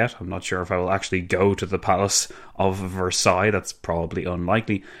details yet. I'm not sure if I will actually go to the Palace of Versailles. That's probably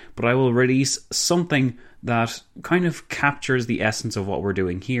unlikely. But I will release something that kind of captures the essence of what we're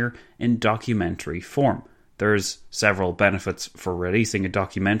doing here in documentary form. There's several benefits for releasing a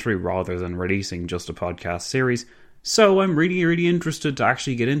documentary rather than releasing just a podcast series. So I'm really interested to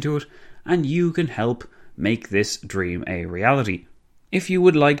actually get into it, and you can help make this dream a reality. If you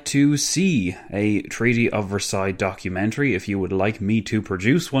would like to see a Treaty of Versailles documentary, if you would like me to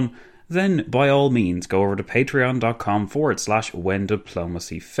produce one, then by all means go over to patreon.com/when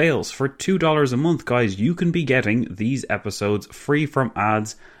diplomacy fails. For $2 a month, guys, you can be getting these episodes free from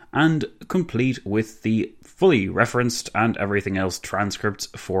ads and complete with the fully referenced and everything else transcripts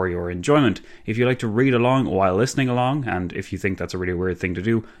for your enjoyment. If you like to read along while listening along, and if you think that's a really weird thing to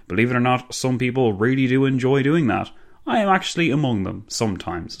do, believe it or not, some people really do enjoy doing that. I am actually among them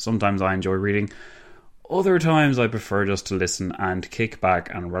sometimes. Sometimes I enjoy reading. Other times I prefer just to listen and kick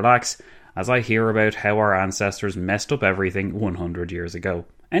back and relax as I hear about how our ancestors messed up everything 100 years ago.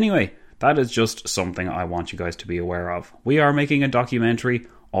 Anyway, that is just something I want you guys to be aware of. We are making a documentary,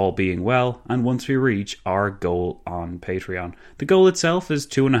 all being well, and once we reach our goal on Patreon. The goal itself is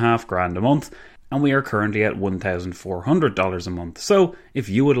 $2,500 a month, and we are currently at $1,400 a month. So, if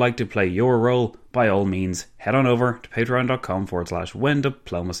you would like to play your role, by all means, head on over to patreon.com/when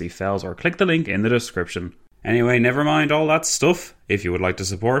diplomacy fails, or click the link in the description. Anyway, never mind all that stuff. If you would like to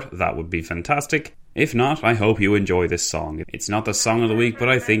support, that would be fantastic. If not, I hope you enjoy this song. It's not the song of the week, but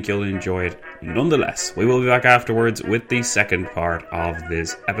I think you'll enjoy it nonetheless. We will be back afterwards with the second part of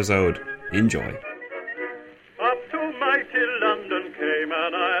this episode. Enjoy. Up to mighty London came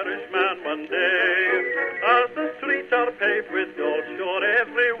an Irishman one day. As the streets are paved with gold, sure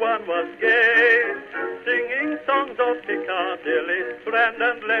everyone was gay, singing songs of Piccadilly, Strand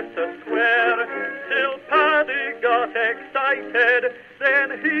and Leicester Square, till Paddy got excited,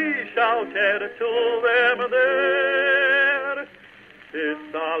 then he shouted to them there,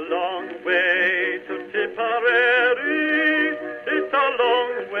 it's a long way to Tipperary, it's a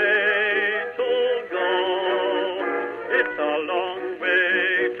long way to go, it's a long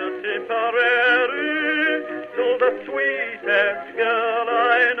way to Tipperary, to the sweetest girl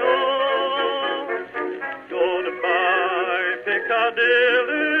I know. Goodbye,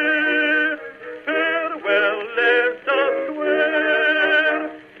 Piccadilly, farewell, Leicester Square.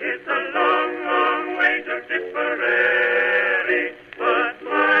 It's a long, long way to Tipperary, but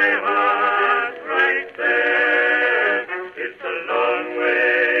my heart's right there. It's a long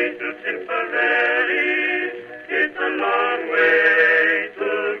way to Tipperary, it's a long way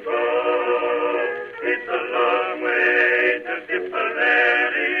to go. It's a long way to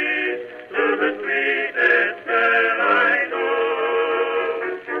Tipperary, to the sweetest girl I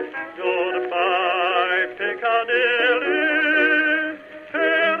know. Goodbye, Piccadilly,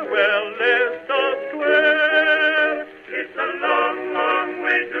 farewell, Leicester Square. It's a long, long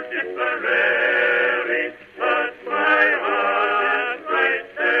way to Tipperary, but my heart's right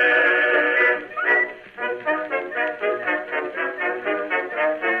there.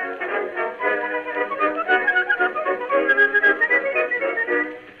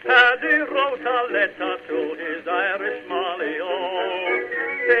 Paddy wrote a letter to his Irish Molly, oh,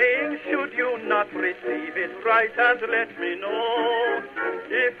 saying, should you not receive it, write and let me know.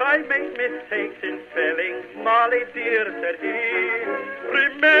 If I make mistakes in spelling, Molly dear, said he.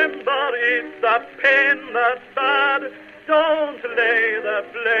 Remember, it's the pen that's bad. Don't lay the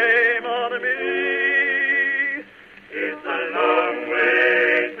blame on me. It's a long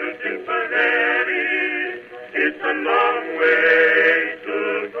way to Tipperary. It's a long way to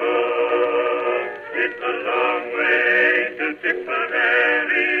go. It's a long way to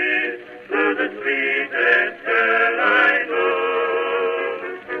Tipperary, to the sweetest girl I know.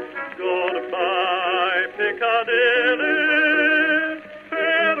 Goodbye, Piccadilly.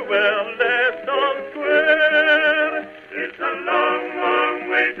 Farewell, Leicester Square. It's a long, long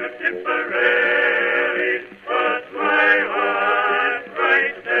way to Tipperary, but my heart's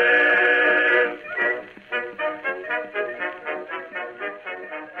right there.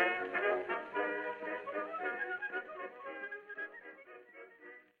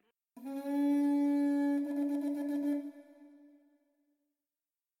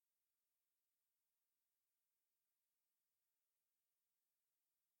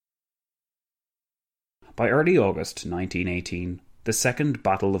 By early August 1918, the Second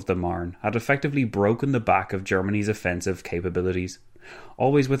Battle of the Marne had effectively broken the back of Germany's offensive capabilities.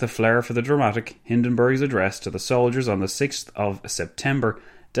 Always with a flair for the dramatic, Hindenburg's address to the soldiers on the 6th of September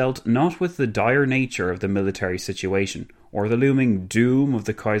dealt not with the dire nature of the military situation, or the looming doom of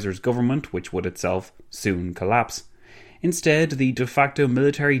the Kaiser's government, which would itself soon collapse. Instead, the de facto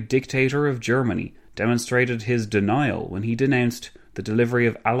military dictator of Germany demonstrated his denial when he denounced the delivery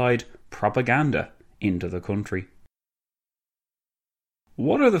of Allied propaganda into the country.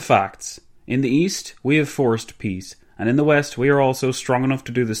 What are the facts? In the East, we have forced peace, and in the West we are also strong enough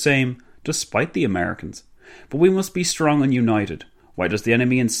to do the same, despite the Americans. But we must be strong and united. Why does the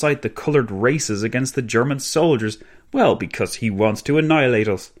enemy incite the coloured races against the German soldiers? Well, because he wants to annihilate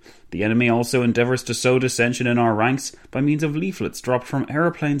us. The enemy also endeavours to sow dissension in our ranks by means of leaflets dropped from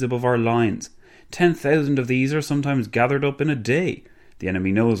aeroplanes above our lines. 10,000 of these are sometimes gathered up in a day. The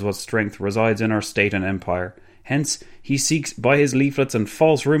enemy knows what strength resides in our state and empire. Hence, he seeks by his leaflets and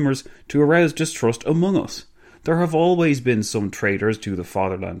false rumours to arouse distrust among us. There have always been some traitors to the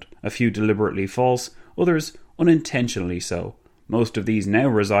fatherland, a few deliberately false, others unintentionally so. Most of these now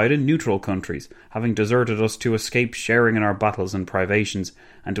reside in neutral countries, having deserted us to escape sharing in our battles and privations,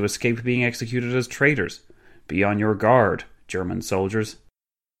 and to escape being executed as traitors. Be on your guard, German soldiers.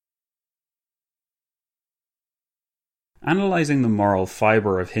 Analysing the moral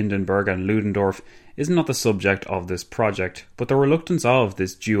fibre of Hindenburg and Ludendorff is not the subject of this project, but the reluctance of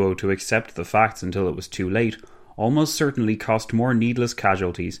this duo to accept the facts until it was too late almost certainly cost more needless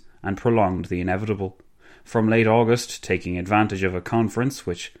casualties and prolonged the inevitable. From late August, taking advantage of a conference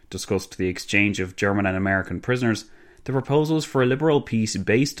which discussed the exchange of German and American prisoners, the proposals for a liberal peace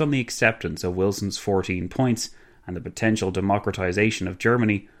based on the acceptance of Wilson's 14 points and the potential democratization of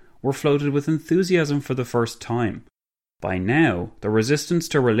Germany were floated with enthusiasm for the first time. By now, the resistance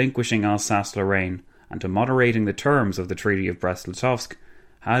to relinquishing Alsace-Lorraine and to moderating the terms of the Treaty of Brest-Litovsk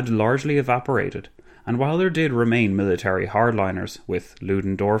had largely evaporated, and while there did remain military hardliners, with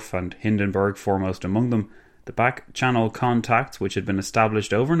Ludendorff and Hindenburg foremost among them, the back-channel contacts which had been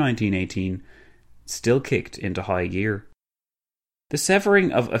established over 1918 still kicked into high gear. The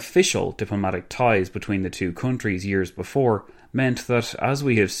severing of official diplomatic ties between the two countries years before meant that, as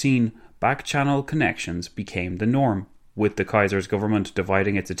we have seen, back-channel connections became the norm, with the Kaiser's government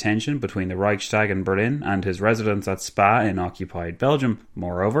dividing its attention between the Reichstag in Berlin and his residence at Spa in occupied Belgium.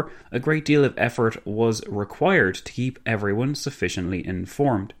 Moreover, a great deal of effort was required to keep everyone sufficiently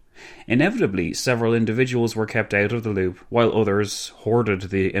informed. Inevitably, several individuals were kept out of the loop, while others hoarded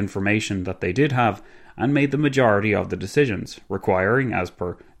the information that they did have and made the majority of the decisions, requiring, as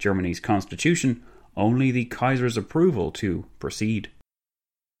per Germany's constitution, only the Kaiser's approval to proceed.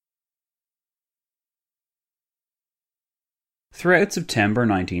 Throughout September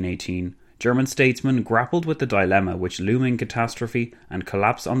 1918, German statesmen grappled with the dilemma which looming catastrophe and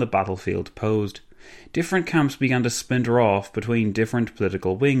collapse on the battlefield posed. Different camps began to splinter off between different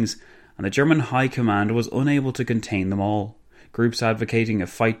political wings, and the German High Command was unable to contain them all. Groups advocating a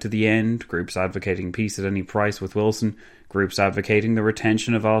fight to the end, groups advocating peace at any price with Wilson, groups advocating the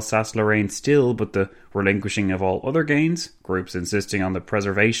retention of Alsace-Lorraine still but the relinquishing of all other gains, groups insisting on the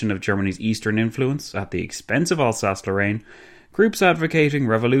preservation of Germany's eastern influence at the expense of Alsace-Lorraine, groups advocating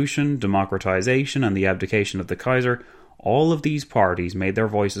revolution, democratization and the abdication of the Kaiser. All of these parties made their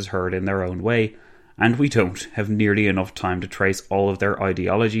voices heard in their own way, and we don't have nearly enough time to trace all of their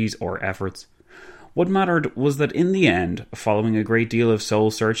ideologies or efforts. What mattered was that in the end, following a great deal of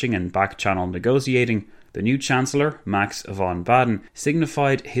soul-searching and back-channel negotiating, the new Chancellor, Max von Baden,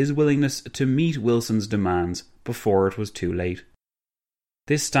 signified his willingness to meet Wilson's demands before it was too late.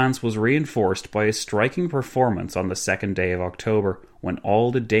 This stance was reinforced by a striking performance on the 2nd day of October, when all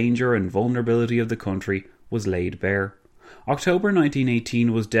the danger and vulnerability of the country was laid bare. October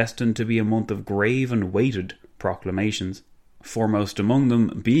 1918 was destined to be a month of grave and weighted proclamations, foremost among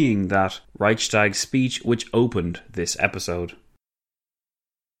them being that Reichstag speech which opened this episode.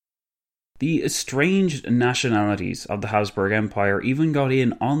 The estranged nationalities of the Habsburg Empire even got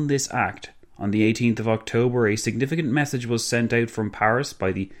in on this act. On the 18th of October, a significant message was sent out from Paris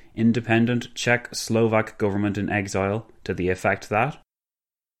by the independent Czech-Slovak government in exile to the effect that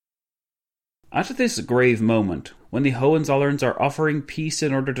at this grave moment, when the Hohenzollerns are offering peace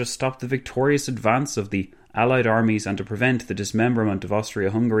in order to stop the victorious advance of the Allied armies and to prevent the dismemberment of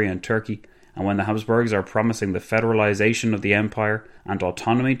Austria-Hungary and Turkey, and when the Habsburgs are promising the federalization of the empire and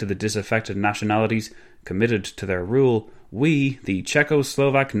autonomy to the disaffected nationalities committed to their rule, we, the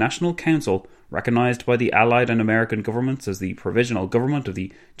Czechoslovak National Council, recognized by the Allied and American governments as the provisional government of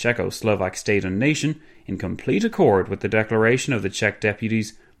the Czechoslovak state and nation, in complete accord with the declaration of the Czech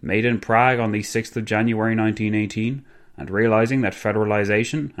deputies made in Prague on the 6th of January 1918, and realizing that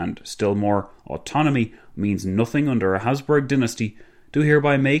federalization, and still more autonomy, means nothing under a Habsburg dynasty, do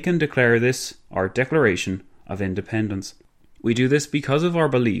hereby make and declare this our Declaration of Independence. We do this because of our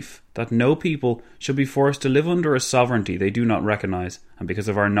belief that no people should be forced to live under a sovereignty they do not recognize, and because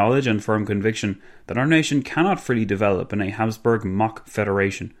of our knowledge and firm conviction that our nation cannot freely develop in a Habsburg mock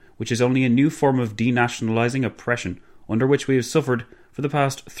federation, which is only a new form of denationalizing oppression under which we have suffered for the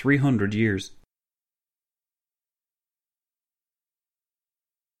past 300 years.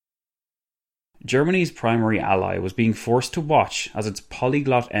 Germany's primary ally was being forced to watch as its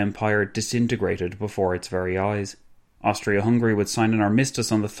polyglot empire disintegrated before its very eyes. Austria-Hungary would sign an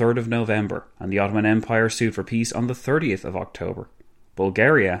armistice on the 3rd of November, and the Ottoman Empire sued for peace on the 30th of October.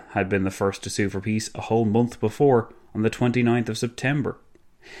 Bulgaria had been the first to sue for peace a whole month before, on the 29th of September.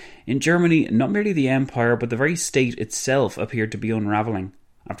 In Germany, not merely the empire, but the very state itself appeared to be unravelling.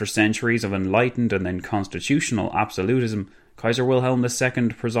 After centuries of enlightened and then constitutional absolutism, Kaiser Wilhelm II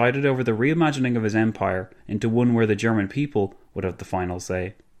presided over the reimagining of his empire into one where the German people would have the final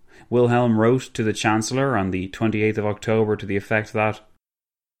say. Wilhelm wrote to the Chancellor on the 28th of October to the effect that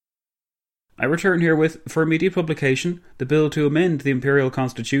I return herewith for immediate publication the bill to amend the Imperial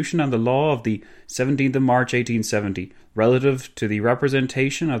Constitution and the law of the 17th of March 1870 relative to the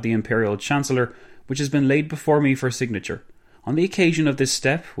representation of the Imperial Chancellor, which has been laid before me for signature. On the occasion of this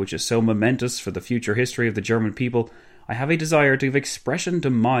step, which is so momentous for the future history of the German people, I have a desire to give expression to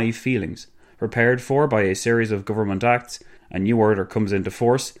my feelings. Prepared for by a series of government acts, a new order comes into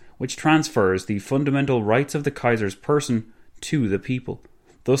force, which transfers the fundamental rights of the Kaiser's person to the people.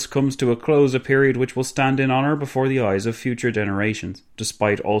 Thus comes to a close a period which will stand in honour before the eyes of future generations.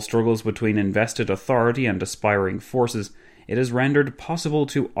 Despite all struggles between invested authority and aspiring forces, it has rendered possible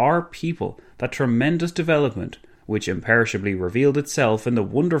to our people that tremendous development which imperishably revealed itself in the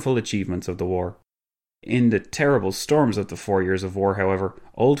wonderful achievements of the war. In the terrible storms of the 4 years of war, however,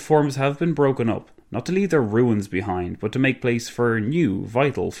 old forms have been broken up, not to leave their ruins behind, but to make place for new,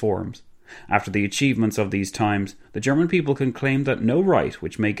 vital forms. After the achievements of these times, the German people can claim that no right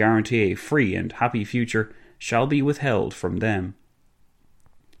which may guarantee a free and happy future shall be withheld from them.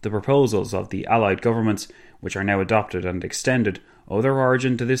 The proposals of the Allied governments, which are now adopted and extended, owe their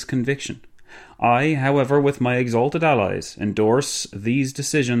origin to this conviction. I, however, with my exalted allies, endorse these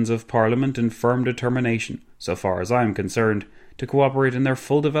decisions of Parliament in firm determination, so far as I am concerned, to cooperate in their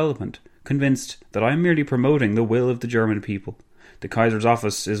full development, convinced that I am merely promoting the will of the German people. The Kaiser's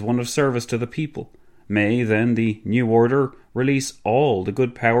office is one of service to the people. May, then, the new order release all the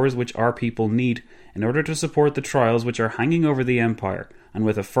good powers which our people need in order to support the trials which are hanging over the empire, and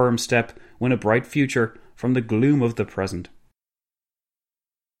with a firm step win a bright future from the gloom of the present.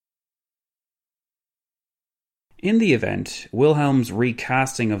 In the event, Wilhelm's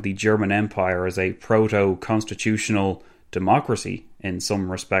recasting of the German Empire as a proto-constitutional democracy, in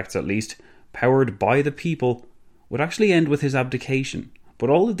some respects at least, powered by the people, would actually end with his abdication. But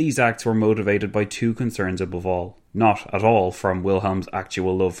all of these acts were motivated by two concerns above all, not at all from Wilhelm's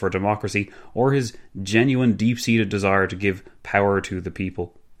actual love for democracy or his genuine deep-seated desire to give power to the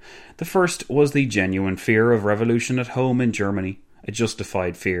people. The first was the genuine fear of revolution at home in Germany, a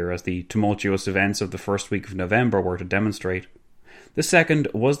justified fear, as the tumultuous events of the first week of November were to demonstrate. The second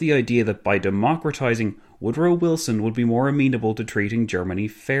was the idea that by democratizing, Woodrow Wilson would be more amenable to treating Germany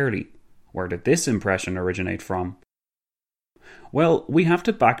fairly. Where did this impression originate from? Well, we have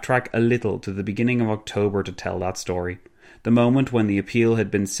to backtrack a little to the beginning of October to tell that story. The moment when the appeal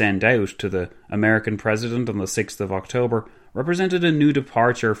had been sent out to the American president on the 6th of October represented a new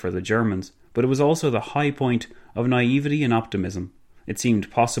departure for the Germans, but it was also the high point of naivety and optimism. It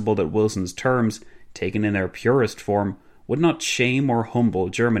seemed possible that Wilson's terms, taken in their purest form, would not shame or humble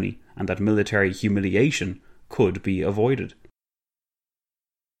Germany, and that military humiliation could be avoided.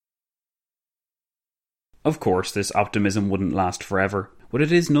 Of course, this optimism wouldn't last forever, but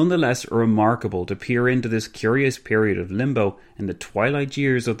it is nonetheless remarkable to peer into this curious period of limbo in the twilight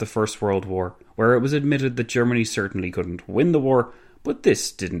years of the First World War, where it was admitted that Germany certainly couldn't win the war, but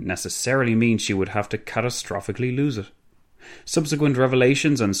this didn't necessarily mean she would have to catastrophically lose it. Subsequent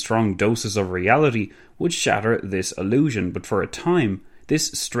revelations and strong doses of reality would shatter this illusion, but for a time,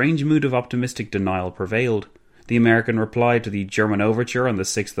 this strange mood of optimistic denial prevailed. The American reply to the German overture on the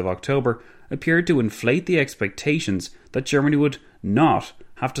 6th of October appeared to inflate the expectations that Germany would not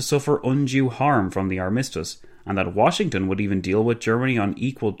have to suffer undue harm from the armistice, and that Washington would even deal with Germany on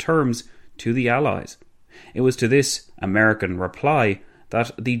equal terms to the Allies. It was to this American reply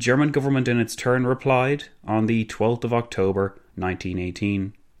that the German government in its turn replied on the 12th of October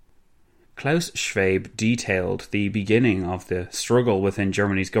 1918. Klaus Schwab detailed the beginning of the struggle within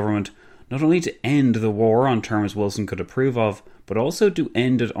Germany's government, not only to end the war on terms Wilson could approve of, but also to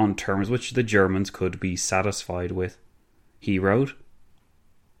end it on terms which the Germans could be satisfied with. He wrote,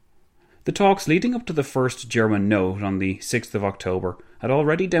 "The talks leading up to the first German note on the 6th of October had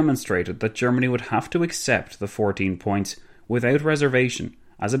already demonstrated that Germany would have to accept the 14 points without reservation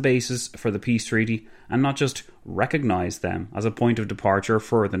as a basis for the peace treaty and not just recognise them as a point of departure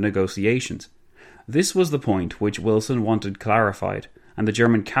for the negotiations. This was the point which Wilson wanted clarified, and the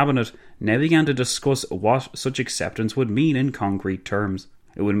German cabinet now began to discuss what such acceptance would mean in concrete terms.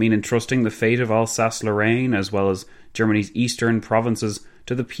 It would mean entrusting the fate of Alsace-Lorraine as well as Germany's eastern provinces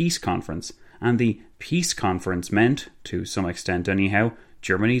to the peace conference, and the peace conference meant, to some extent anyhow,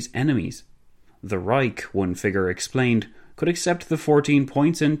 Germany's enemies. The Reich, one figure explained, could accept the 14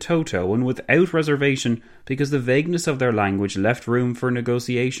 points in toto and without reservation because the vagueness of their language left room for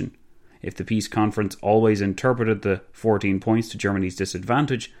negotiation. If the peace conference always interpreted the 14 points to Germany's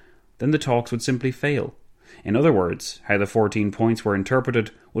disadvantage, then the talks would simply fail. In other words, how the 14 points were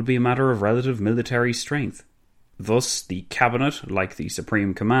interpreted would be a matter of relative military strength. Thus, the cabinet, like the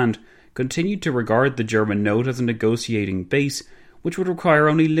Supreme Command, continued to regard the German note as a negotiating base which would require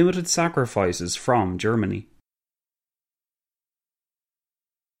only limited sacrifices from Germany.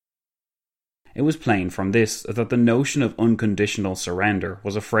 It was plain from this that the notion of unconditional surrender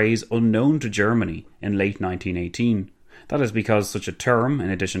was a phrase unknown to Germany in late 1918. That is because such a term, in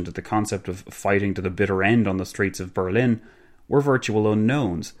addition to the concept of fighting to the bitter end on the streets of Berlin, were virtual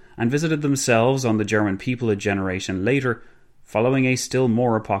unknowns, and visited themselves on the German people a generation later, following a still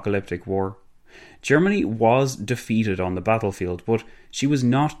more apocalyptic war. Germany was defeated on the battlefield, but she was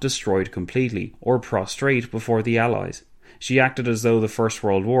not destroyed completely or prostrate before the Allies. She acted as though the First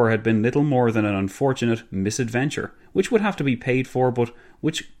World War had been little more than an unfortunate misadventure, which would have to be paid for, but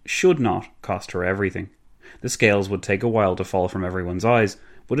which should not cost her everything. The scales would take a while to fall from everyone's eyes,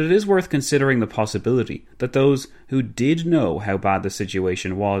 but it is worth considering the possibility that those who did know how bad the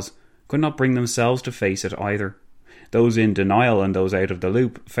situation was could not bring themselves to face it either. Those in denial and those out of the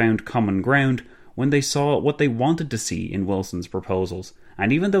loop found common ground when they saw what they wanted to see in Wilson's proposals,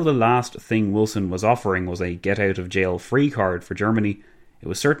 and even though the last thing Wilson was offering was a get-out-of-jail-free card for Germany, it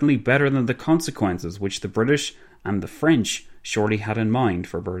was certainly better than the consequences which the British and the French surely had in mind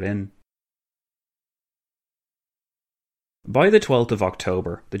for Berlin. By the 12th of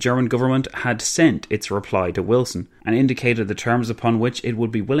October, the German government had sent its reply to Wilson and indicated the terms upon which it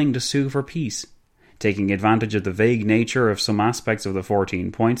would be willing to sue for peace. Taking advantage of the vague nature of some aspects of the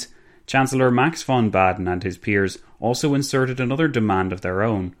 14 points, Chancellor Max von Baden and his peers also inserted another demand of their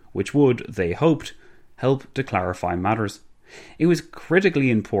own, which would, they hoped, help to clarify matters. It was critically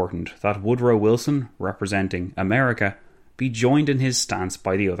important that Woodrow Wilson, representing America, be joined in his stance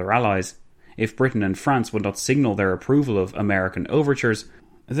by the other Allies. If Britain and France would not signal their approval of American overtures,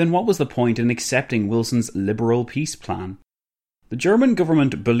 then what was the point in accepting Wilson's liberal peace plan? "The German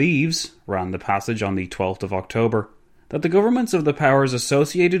government believes," ran the passage on the 12th of October, "that the governments of the powers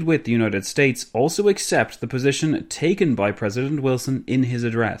associated with the United States also accept the position taken by President Wilson in his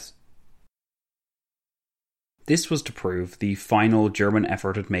address." This was to prove the final German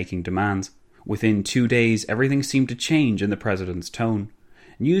effort at making demands. Within 2 days, everything seemed to change in the President's tone.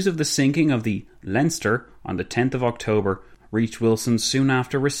 News of the sinking of the Leinster on the 10th of October reached Wilson soon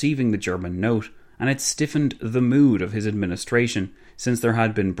after receiving the German note, and it stiffened the mood of his administration, since there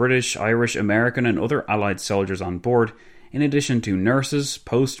had been British, Irish, American and other Allied soldiers on board, in addition to nurses,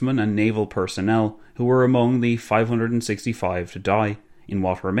 postmen and naval personnel, who were among the 565 to die, in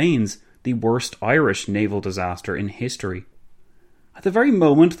what remains the worst Irish naval disaster in history. At the very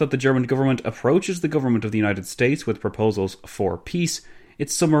moment that the German government approaches the government of the United States with proposals for peace,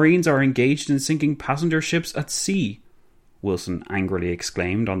 its submarines are engaged in sinking passenger ships at sea, Wilson angrily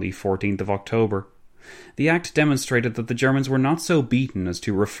exclaimed on the 14th of October. The act demonstrated that the Germans were not so beaten as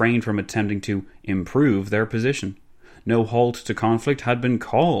to refrain from attempting to improve their position. No halt to conflict had been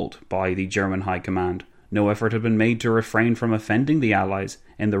called by the German High Command. No effort had been made to refrain from offending the Allies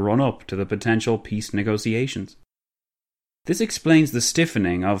in the run-up to the potential peace negotiations. This explains the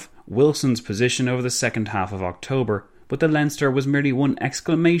stiffening of Wilson's position over the second half of October, but the Leinster was merely one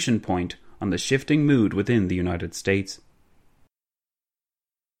exclamation point on the shifting mood within the United States.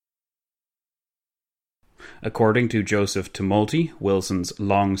 According to Joseph Tumulty, Wilson's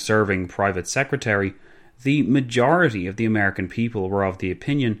long-serving private secretary, the majority of the American people were of the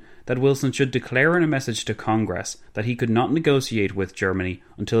opinion that Wilson should declare in a message to Congress that he could not negotiate with Germany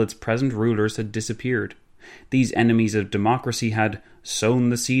until its present rulers had disappeared. These enemies of democracy had sown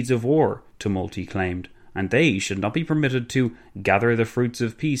the seeds of war, Tumulty claimed, and they should not be permitted to gather the fruits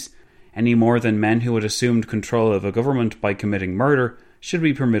of peace, any more than men who had assumed control of a government by committing murder should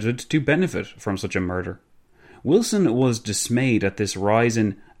be permitted to benefit from such a murder. Wilson was dismayed at this rise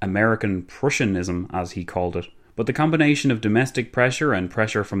in American Prussianism, as he called it, but the combination of domestic pressure and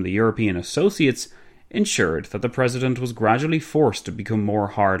pressure from the European associates ensured that the president was gradually forced to become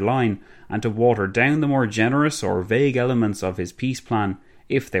more hardline and to water down the more generous or vague elements of his peace plan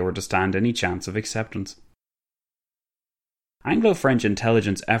if they were to stand any chance of acceptance. Anglo-French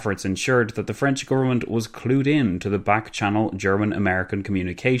intelligence efforts ensured that the French government was clued in to the back-channel German-American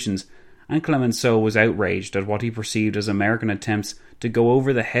communications, and Clemenceau was outraged at what he perceived as American attempts to go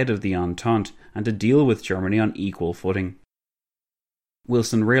over the head of the Entente and to deal with Germany on equal footing.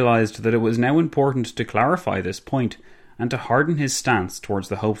 Wilson realised that it was now important to clarify this point and to harden his stance towards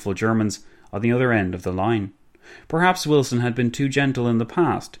the hopeful Germans on the other end of the line. Perhaps Wilson had been too gentle in the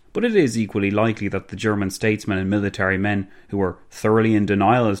past, but it is equally likely that the German statesmen and military men who were thoroughly in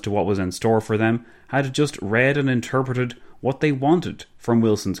denial as to what was in store for them had just read and interpreted what they wanted from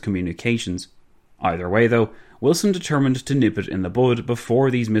Wilson's communications. Either way, though, Wilson determined to nip it in the bud before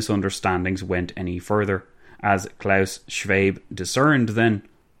these misunderstandings went any further. As Klaus Schwab discerned then,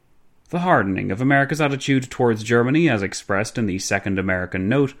 the hardening of America's attitude towards Germany, as expressed in the Second American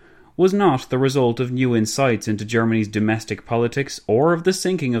Note, was not the result of new insights into Germany's domestic politics or of the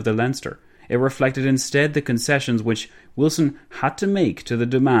sinking of the Leinster. It reflected instead the concessions which Wilson had to make to the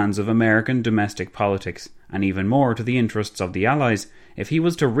demands of American domestic politics, and even more to the interests of the Allies, if he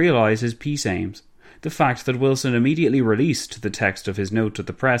was to realise his peace aims. The fact that Wilson immediately released the text of his note to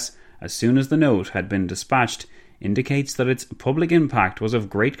the press as soon as the note had been dispatched indicates that its public impact was of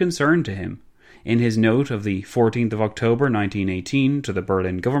great concern to him. In his note of the 14th of October 1918 to the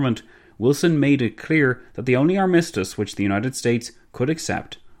Berlin government, Wilson made it clear that the only armistice which the United States could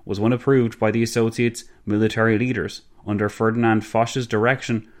accept was one approved by the Associates' military leaders under Ferdinand Foch's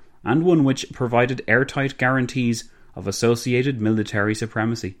direction, and one which provided airtight guarantees of associated military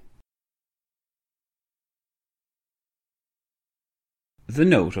supremacy. The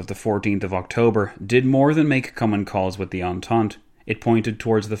note of the 14th of October did more than make common cause with the Entente. It pointed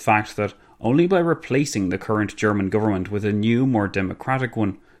towards the fact that only by replacing the current German government with a new, more democratic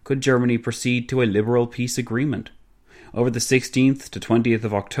one could Germany proceed to a liberal peace agreement. Over the 16th to 20th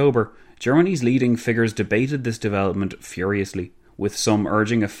of October, Germany's leading figures debated this development furiously, with some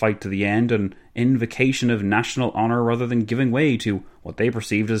urging a fight to the end, an invocation of national honour rather than giving way to what they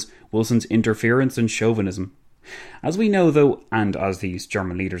perceived as Wilson's interference and chauvinism. As we know, though, and as these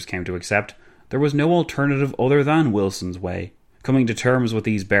German leaders came to accept, there was no alternative other than Wilson's way. Coming to terms with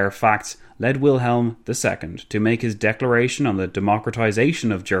these bare facts led Wilhelm II to make his declaration on the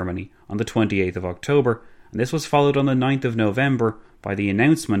democratization of Germany on the 28th of October, and this was followed on the 9th of November by the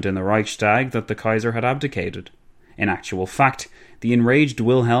announcement in the Reichstag that the Kaiser had abdicated. In actual fact, the enraged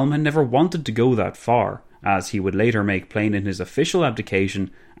Wilhelm had never wanted to go that far, as he would later make plain in his official abdication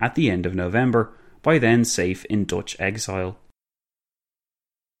at the end of November, by then safe in Dutch exile.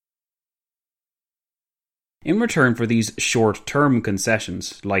 In return for these short-term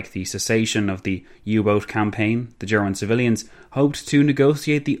concessions, like the cessation of the U-boat campaign, the German civilians hoped to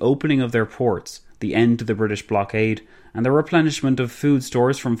negotiate the opening of their ports, the end to the British blockade, and the replenishment of food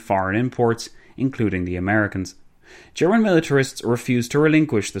stores from foreign imports, including the Americans. German militarists refused to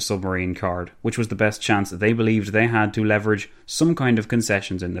relinquish the submarine card, which was the best chance they believed they had to leverage some kind of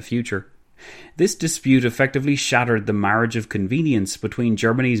concessions in the future. This dispute effectively shattered the marriage of convenience between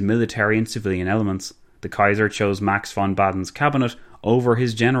Germany's military and civilian elements. The Kaiser chose Max von Baden's cabinet over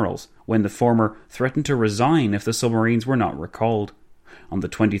his generals, when the former threatened to resign if the submarines were not recalled. On the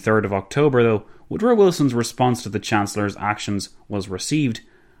 23rd of October, though, Woodrow Wilson's response to the Chancellor's actions was received,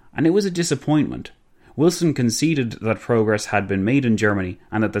 and it was a disappointment. Wilson conceded that progress had been made in Germany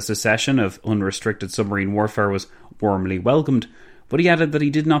and that the cessation of unrestricted submarine warfare was warmly welcomed, but he added that he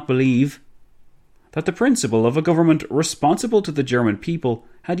did not believe that the principle of a government responsible to the German people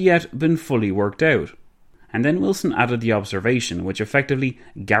had yet been fully worked out. And then Wilson added the observation which effectively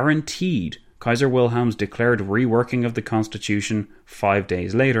guaranteed Kaiser Wilhelm's declared reworking of the Constitution 5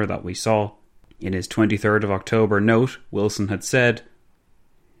 days later that we saw. In his 23rd of October note, Wilson had said,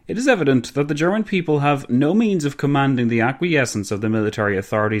 "It is evident that the German people have no means of commanding the acquiescence of the military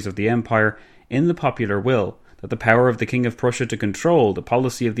authorities of the Empire in the popular will, that the power of the King of Prussia to control the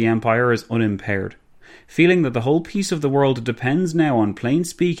policy of the Empire is unimpaired. Feeling that the whole peace of the world depends now on plain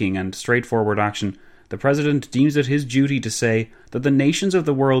speaking and straightforward action, the President deems it his duty to say that the nations of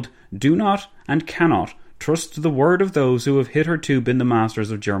the world do not and cannot trust the word of those who have hitherto been the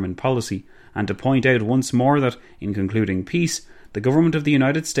masters of German policy, and to point out once more that, in concluding peace, the government of the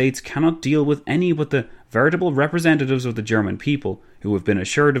United States cannot deal with any but the veritable representatives of the German people, who have been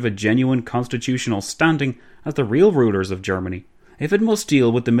assured of a genuine constitutional standing as the real rulers of Germany. If it must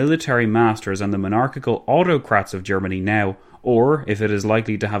deal with the military masters and the monarchical autocrats of Germany now, or if it is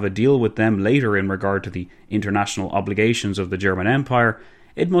likely to have a deal with them later in regard to the international obligations of the German Empire,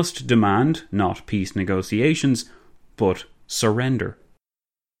 it must demand not peace negotiations, but surrender."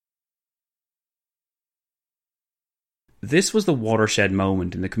 This was the watershed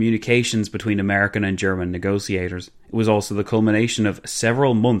moment in the communications between American and German negotiators. It was also the culmination of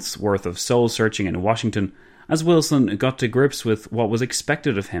several months' worth of soul-searching in Washington, as Wilson got to grips with what was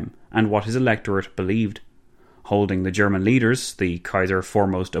expected of him and what his electorate believed. Holding the German leaders, the Kaiser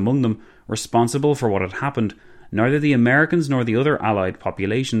foremost among them, responsible for what had happened, neither the Americans nor the other Allied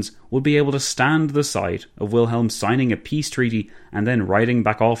populations would be able to stand the sight of Wilhelm signing a peace treaty and then riding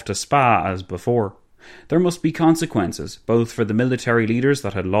back off to Spa as before. There must be consequences, both for the military leaders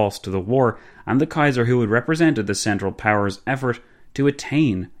that had lost the war and the Kaiser who had represented the Central Powers' effort to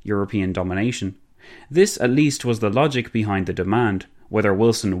attain European domination. This at least was the logic behind the demand. Whether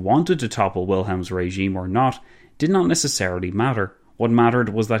Wilson wanted to topple Wilhelm's regime or not did not necessarily matter. What mattered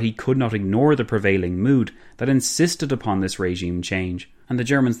was that he could not ignore the prevailing mood that insisted upon this regime change, and the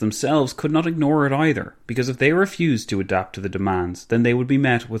Germans themselves could not ignore it either, because if they refused to adapt to the demands, then they would be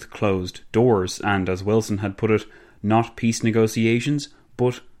met with closed doors and, as Wilson had put it, not peace negotiations,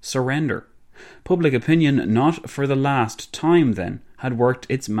 but surrender. Public opinion, not for the last time then, had worked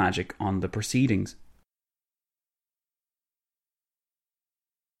its magic on the proceedings.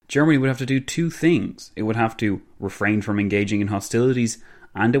 Germany would have to do two things. It would have to refrain from engaging in hostilities,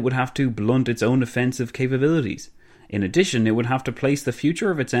 and it would have to blunt its own offensive capabilities. In addition, it would have to place the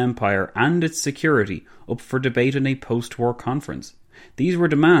future of its empire and its security up for debate in a post-war conference. These were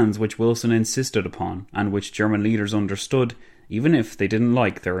demands which Wilson insisted upon, and which German leaders understood, even if they didn't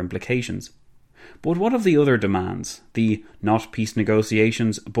like their implications. But what of the other demands? The not peace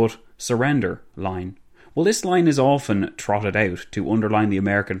negotiations, but surrender line. Well, this line is often trotted out to underline the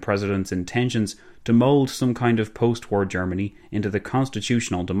American president's intentions to mould some kind of post-war Germany into the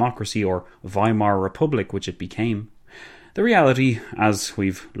constitutional democracy or Weimar Republic which it became. The reality, as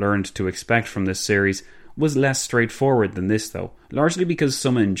we've learned to expect from this series, was less straightforward than this though, largely because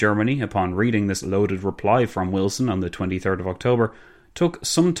some in Germany, upon reading this loaded reply from Wilson on the 23rd of October, took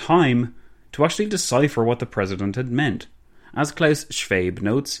some time to actually decipher what the president had meant. As Klaus Schwab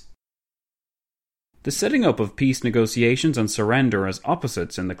notes, the setting up of peace negotiations and surrender as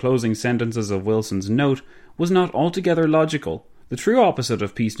opposites in the closing sentences of Wilson's note was not altogether logical. The true opposite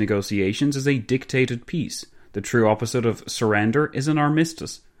of peace negotiations is a dictated peace. The true opposite of surrender is an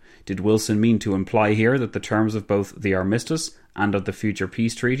armistice. Did Wilson mean to imply here that the terms of both the armistice and of the future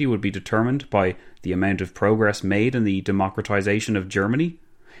peace treaty would be determined by the amount of progress made in the democratization of Germany?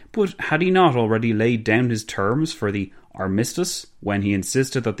 But had he not already laid down his terms for the armistice when he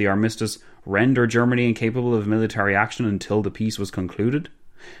insisted that the armistice render Germany incapable of military action until the peace was concluded?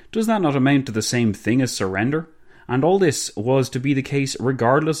 Does that not amount to the same thing as surrender? And all this was to be the case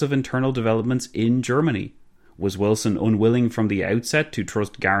regardless of internal developments in Germany. Was Wilson unwilling from the outset to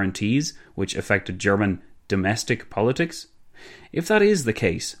trust guarantees which affected German domestic politics? If that is the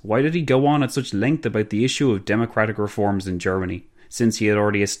case, why did he go on at such length about the issue of democratic reforms in Germany? Since he had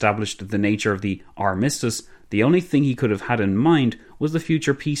already established the nature of the armistice, the only thing he could have had in mind was the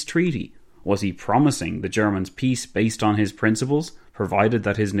future peace treaty. Was he promising the Germans peace based on his principles, provided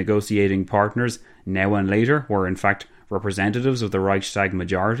that his negotiating partners, now and later, were in fact representatives of the Reichstag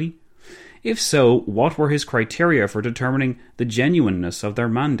majority? If so, what were his criteria for determining the genuineness of their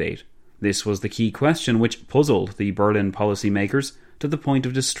mandate? This was the key question which puzzled the Berlin policymakers, to the point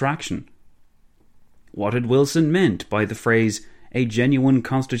of distraction. What had Wilson meant by the phrase, a genuine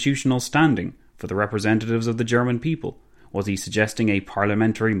constitutional standing for the representatives of the German people? Was he suggesting a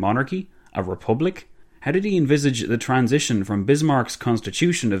parliamentary monarchy, a republic? How did he envisage the transition from Bismarck's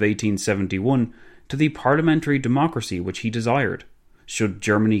constitution of 1871 to the parliamentary democracy which he desired? Should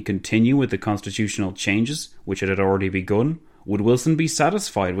Germany continue with the constitutional changes which it had already begun? Would Wilson be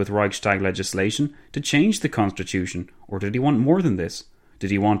satisfied with Reichstag legislation to change the constitution, or did he want more than this?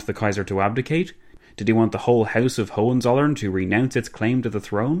 Did he want the Kaiser to abdicate? Did he want the whole House of Hohenzollern to renounce its claim to the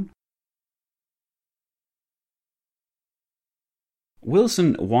throne?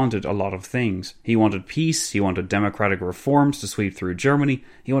 Wilson wanted a lot of things. He wanted peace, he wanted democratic reforms to sweep through Germany,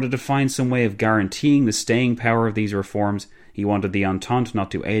 he wanted to find some way of guaranteeing the staying power of these reforms, he wanted the Entente not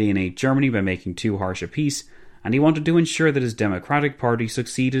to alienate Germany by making too harsh a peace, and he wanted to ensure that his Democratic Party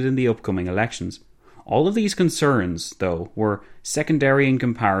succeeded in the upcoming elections. All of these concerns, though, were secondary in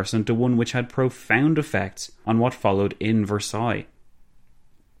comparison to one which had profound effects on what followed in Versailles.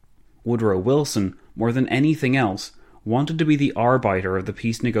 Woodrow Wilson, more than anything else, wanted to be the arbiter of the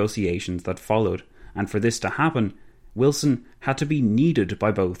peace negotiations that followed, and for this to happen, Wilson had to be needed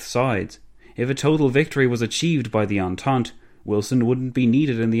by both sides. If a total victory was achieved by the Entente, Wilson wouldn't be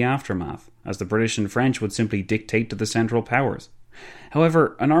needed in the aftermath, as the British and French would simply dictate to the Central Powers.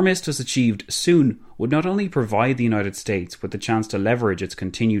 However, an armistice achieved soon would not only provide the United States with the chance to leverage its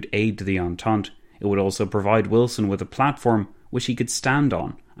continued aid to the Entente, it would also provide Wilson with a platform which he could stand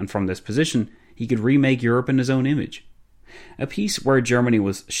on, and from this position he could remake Europe in his own image. A peace where Germany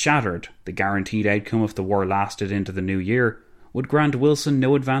was shattered, the guaranteed outcome if the war lasted into the new year, would grant Wilson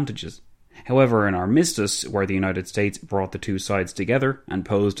no advantages. However, an armistice where the United States brought the two sides together and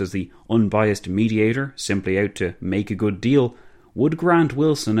posed as the unbiased mediator, simply out to make a good deal, would grant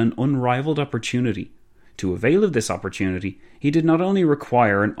Wilson an unrivaled opportunity. To avail of this opportunity, he did not only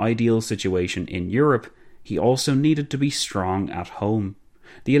require an ideal situation in Europe, he also needed to be strong at home.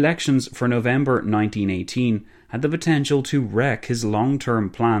 The elections for November 1918 had the potential to wreck his long-term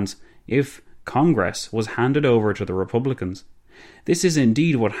plans if Congress was handed over to the Republicans. This is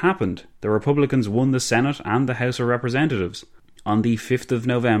indeed what happened. The Republicans won the Senate and the House of Representatives on the 5th of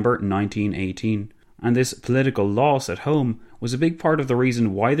November 1918, and this political loss at home was a big part of the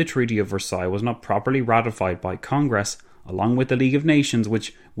reason why the Treaty of Versailles was not properly ratified by Congress, along with the League of Nations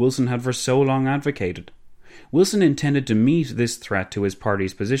which Wilson had for so long advocated. Wilson intended to meet this threat to his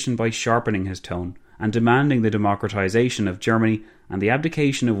party's position by sharpening his tone and demanding the democratization of Germany and the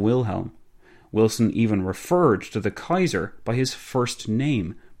abdication of Wilhelm. Wilson even referred to the Kaiser by his first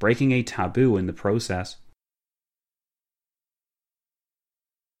name, breaking a taboo in the process.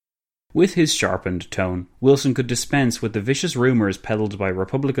 With his sharpened tone, Wilson could dispense with the vicious rumours peddled by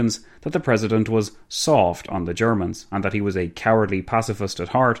Republicans that the president was soft on the Germans, and that he was a cowardly pacifist at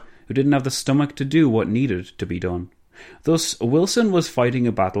heart who didn't have the stomach to do what needed to be done. Thus, Wilson was fighting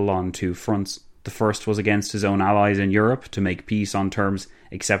a battle on two fronts. The first was against his own allies in Europe to make peace on terms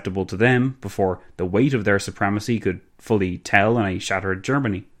acceptable to them before the weight of their supremacy could fully tell in a shattered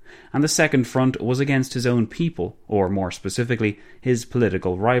Germany. And the second front was against his own people, or more specifically, his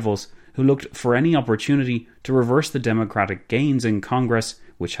political rivals, who looked for any opportunity to reverse the democratic gains in Congress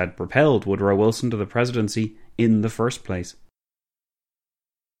which had propelled Woodrow Wilson to the presidency in the first place.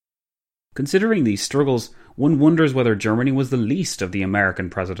 Considering these struggles, one wonders whether Germany was the least of the American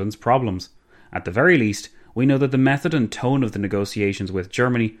president's problems. At the very least, we know that the method and tone of the negotiations with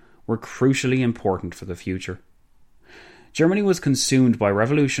Germany were crucially important for the future. Germany was consumed by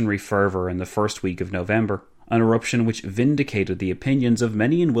revolutionary fervour in the first week of November, an eruption which vindicated the opinions of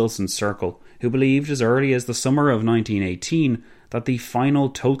many in Wilson's circle who believed as early as the summer of 1918 that the final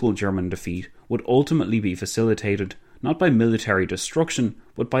total German defeat would ultimately be facilitated not by military destruction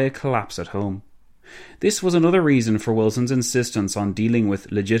but by a collapse at home. This was another reason for Wilson's insistence on dealing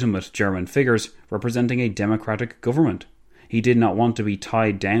with legitimate German figures representing a democratic government. He did not want to be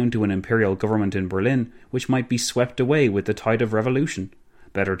tied down to an imperial government in Berlin which might be swept away with the tide of revolution.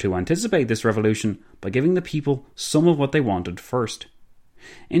 Better to anticipate this revolution by giving the people some of what they wanted first.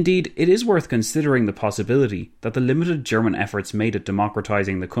 Indeed, it is worth considering the possibility that the limited German efforts made at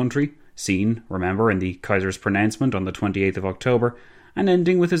democratizing the country, seen, remember, in the Kaiser's pronouncement on the 28th of October, and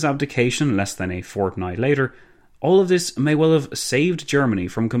ending with his abdication less than a fortnight later, all of this may well have saved Germany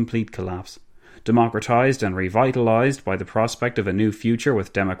from complete collapse. Democratized and revitalized by the prospect of a new future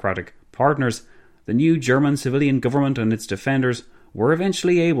with democratic partners, the new German civilian government and its defenders were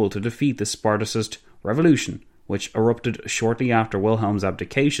eventually able to defeat the Spartacist revolution, which erupted shortly after Wilhelm's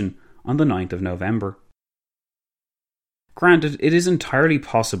abdication on the 9th of November. Granted, it is entirely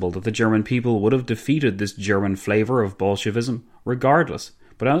possible that the German people would have defeated this German flavour of Bolshevism regardless,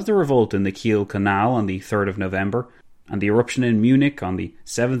 but as the revolt in the Kiel Canal on the 3rd of November and the eruption in Munich on the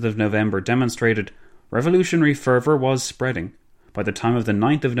 7th of November demonstrated, revolutionary fervour was spreading. By the time of the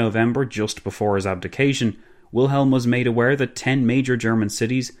 9th of November, just before his abdication, Wilhelm was made aware that 10 major German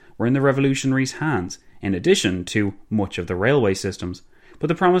cities were in the revolutionaries' hands, in addition to much of the railway systems. But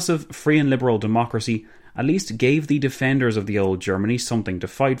the promise of free and liberal democracy at least gave the defenders of the old Germany something to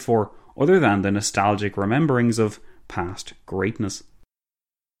fight for, other than the nostalgic rememberings of past greatness.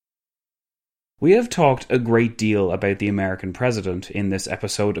 We have talked a great deal about the American president in this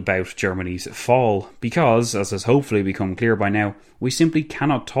episode about Germany's fall, because, as has hopefully become clear by now, we simply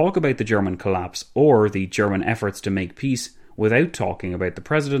cannot talk about the German collapse or the German efforts to make peace without talking about the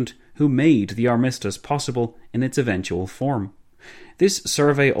president who made the armistice possible in its eventual form. This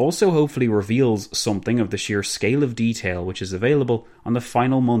survey also hopefully reveals something of the sheer scale of detail which is available on the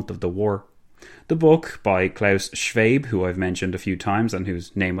final month of the war. The book by Klaus Schwab, who I've mentioned a few times and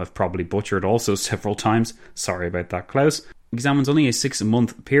whose name I've probably butchered also several times, sorry about that Klaus, examines only a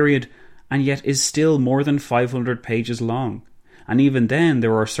 6-month period and yet is still more than 500 pages long. And even then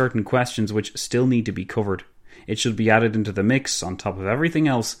there are certain questions which still need to be covered. It should be added into the mix, on top of everything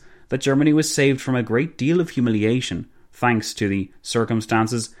else, that Germany was saved from a great deal of humiliation thanks to the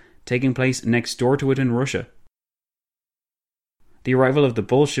circumstances taking place next door to it in Russia. The arrival of the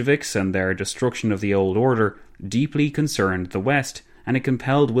Bolsheviks and their destruction of the old order deeply concerned the West, and it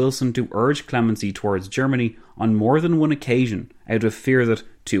compelled Wilson to urge clemency towards Germany on more than one occasion out of fear that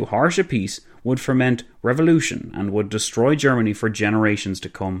too harsh a peace would ferment revolution and would destroy Germany for generations to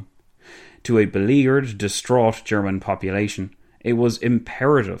come. To a beleaguered, distraught German population, it was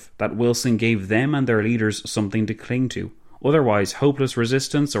imperative that Wilson gave them and their leaders something to cling to, otherwise hopeless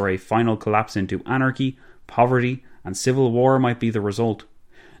resistance or a final collapse into anarchy, poverty, and civil war might be the result.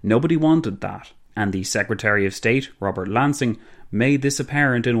 Nobody wanted that, and the Secretary of State, Robert Lansing, made this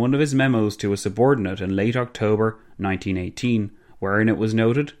apparent in one of his memos to a subordinate in late October 1918, wherein it was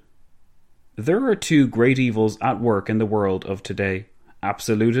noted, "There are two great evils at work in the world of today: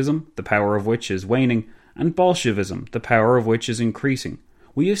 absolutism, the power of which is waning, and Bolshevism, the power of which is increasing.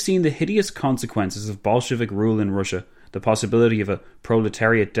 We have seen the hideous consequences of Bolshevik rule in Russia. The possibility of a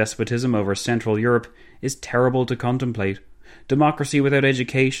proletariat despotism over Central Europe is terrible to contemplate. Democracy without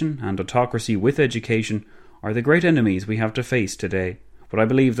education and autocracy with education are the great enemies we have to face today. But I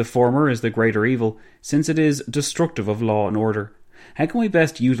believe the former is the greater evil, since it is destructive of law and order. How can we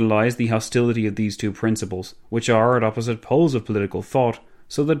best utilise the hostility of these two principles, which are at opposite poles of political thought,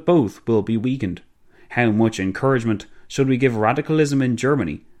 so that both will be weakened? How much encouragement should we give radicalism in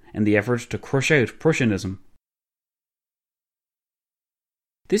Germany in the effort to crush out Prussianism?"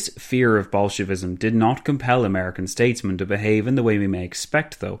 This fear of Bolshevism did not compel American statesmen to behave in the way we may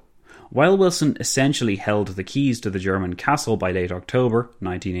expect, though. While Wilson essentially held the keys to the German castle by late October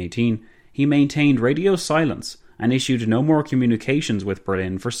 1918, he maintained radio silence and issued no more communications with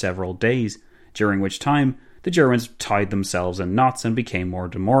Berlin for several days, during which time the Germans tied themselves in knots and became more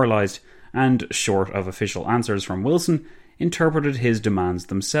demoralised, and, short of official answers from Wilson, interpreted his demands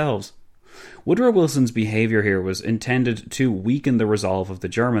themselves. Woodrow Wilson's behaviour here was intended to weaken the resolve of the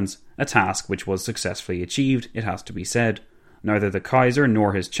Germans, a task which was successfully achieved, it has to be said. Neither the Kaiser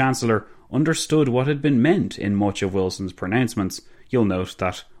nor his Chancellor understood what had been meant in much of Wilson's pronouncements. You'll note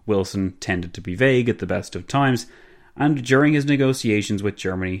that Wilson tended to be vague at the best of times, and during his negotiations with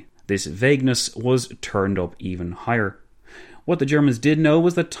Germany, this vagueness was turned up even higher. What the Germans did know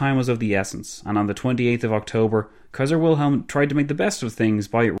was that time was of the essence, and on the 28th of October, Kaiser Wilhelm tried to make the best of things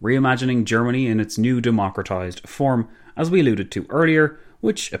by reimagining Germany in its new democratized form, as we alluded to earlier,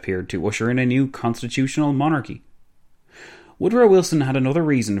 which appeared to usher in a new constitutional monarchy. Woodrow Wilson had another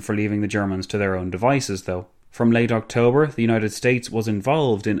reason for leaving the Germans to their own devices, though. From late October, the United States was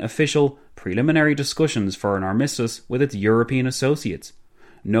involved in official, preliminary discussions for an armistice with its European associates.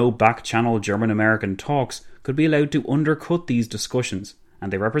 No back-channel German-American talks could be allowed to undercut these discussions,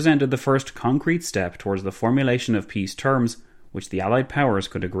 and they represented the first concrete step towards the formulation of peace terms which the Allied powers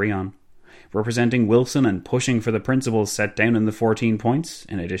could agree on. Representing Wilson and pushing for the principles set down in the 14 points,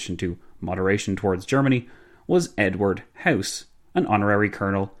 in addition to moderation towards Germany, was Edward House, an honorary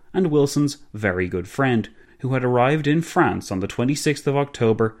colonel and Wilson's very good friend, who had arrived in France on the 26th of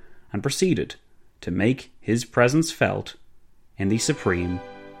October and proceeded to make his presence felt in the Supreme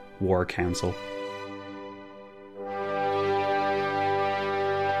War Council.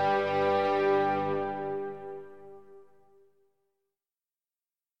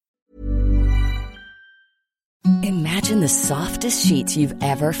 imagine the softest sheets you've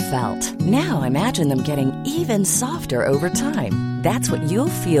ever felt. Now imagine them getting even softer over time. That's what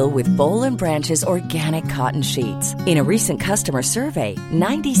you'll feel with Boll & Branch's organic cotton sheets. In a recent customer survey,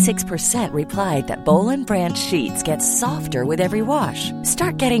 96% replied that Boll & Branch sheets get softer with every wash.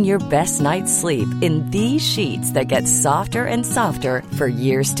 Start getting your best night's sleep in these sheets that get softer and softer for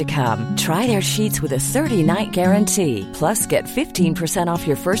years to come. Try their sheets with a 30-night guarantee. Plus, get 15% off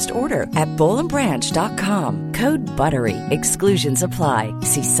your first order at bollandbranch.com. Code BUTTERY. Exclusions apply.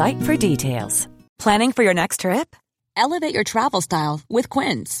 See site for details. Planning for your next trip? Elevate your travel style with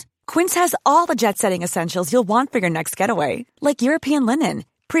Quince. Quince has all the jet-setting essentials you'll want for your next getaway, like European linen,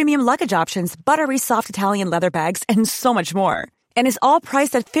 premium luggage options, buttery soft Italian leather bags, and so much more. And is all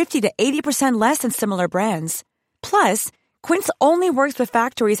priced at 50 to 80% less than similar brands. Plus, Quince only works with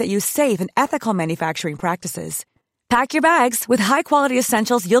factories that use safe and ethical manufacturing practices. Pack your bags with high-quality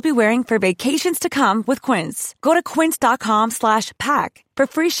essentials you'll be wearing for vacations to come with Quince. Go to quince.com/pack for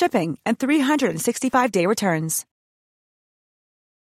free shipping and 365-day returns.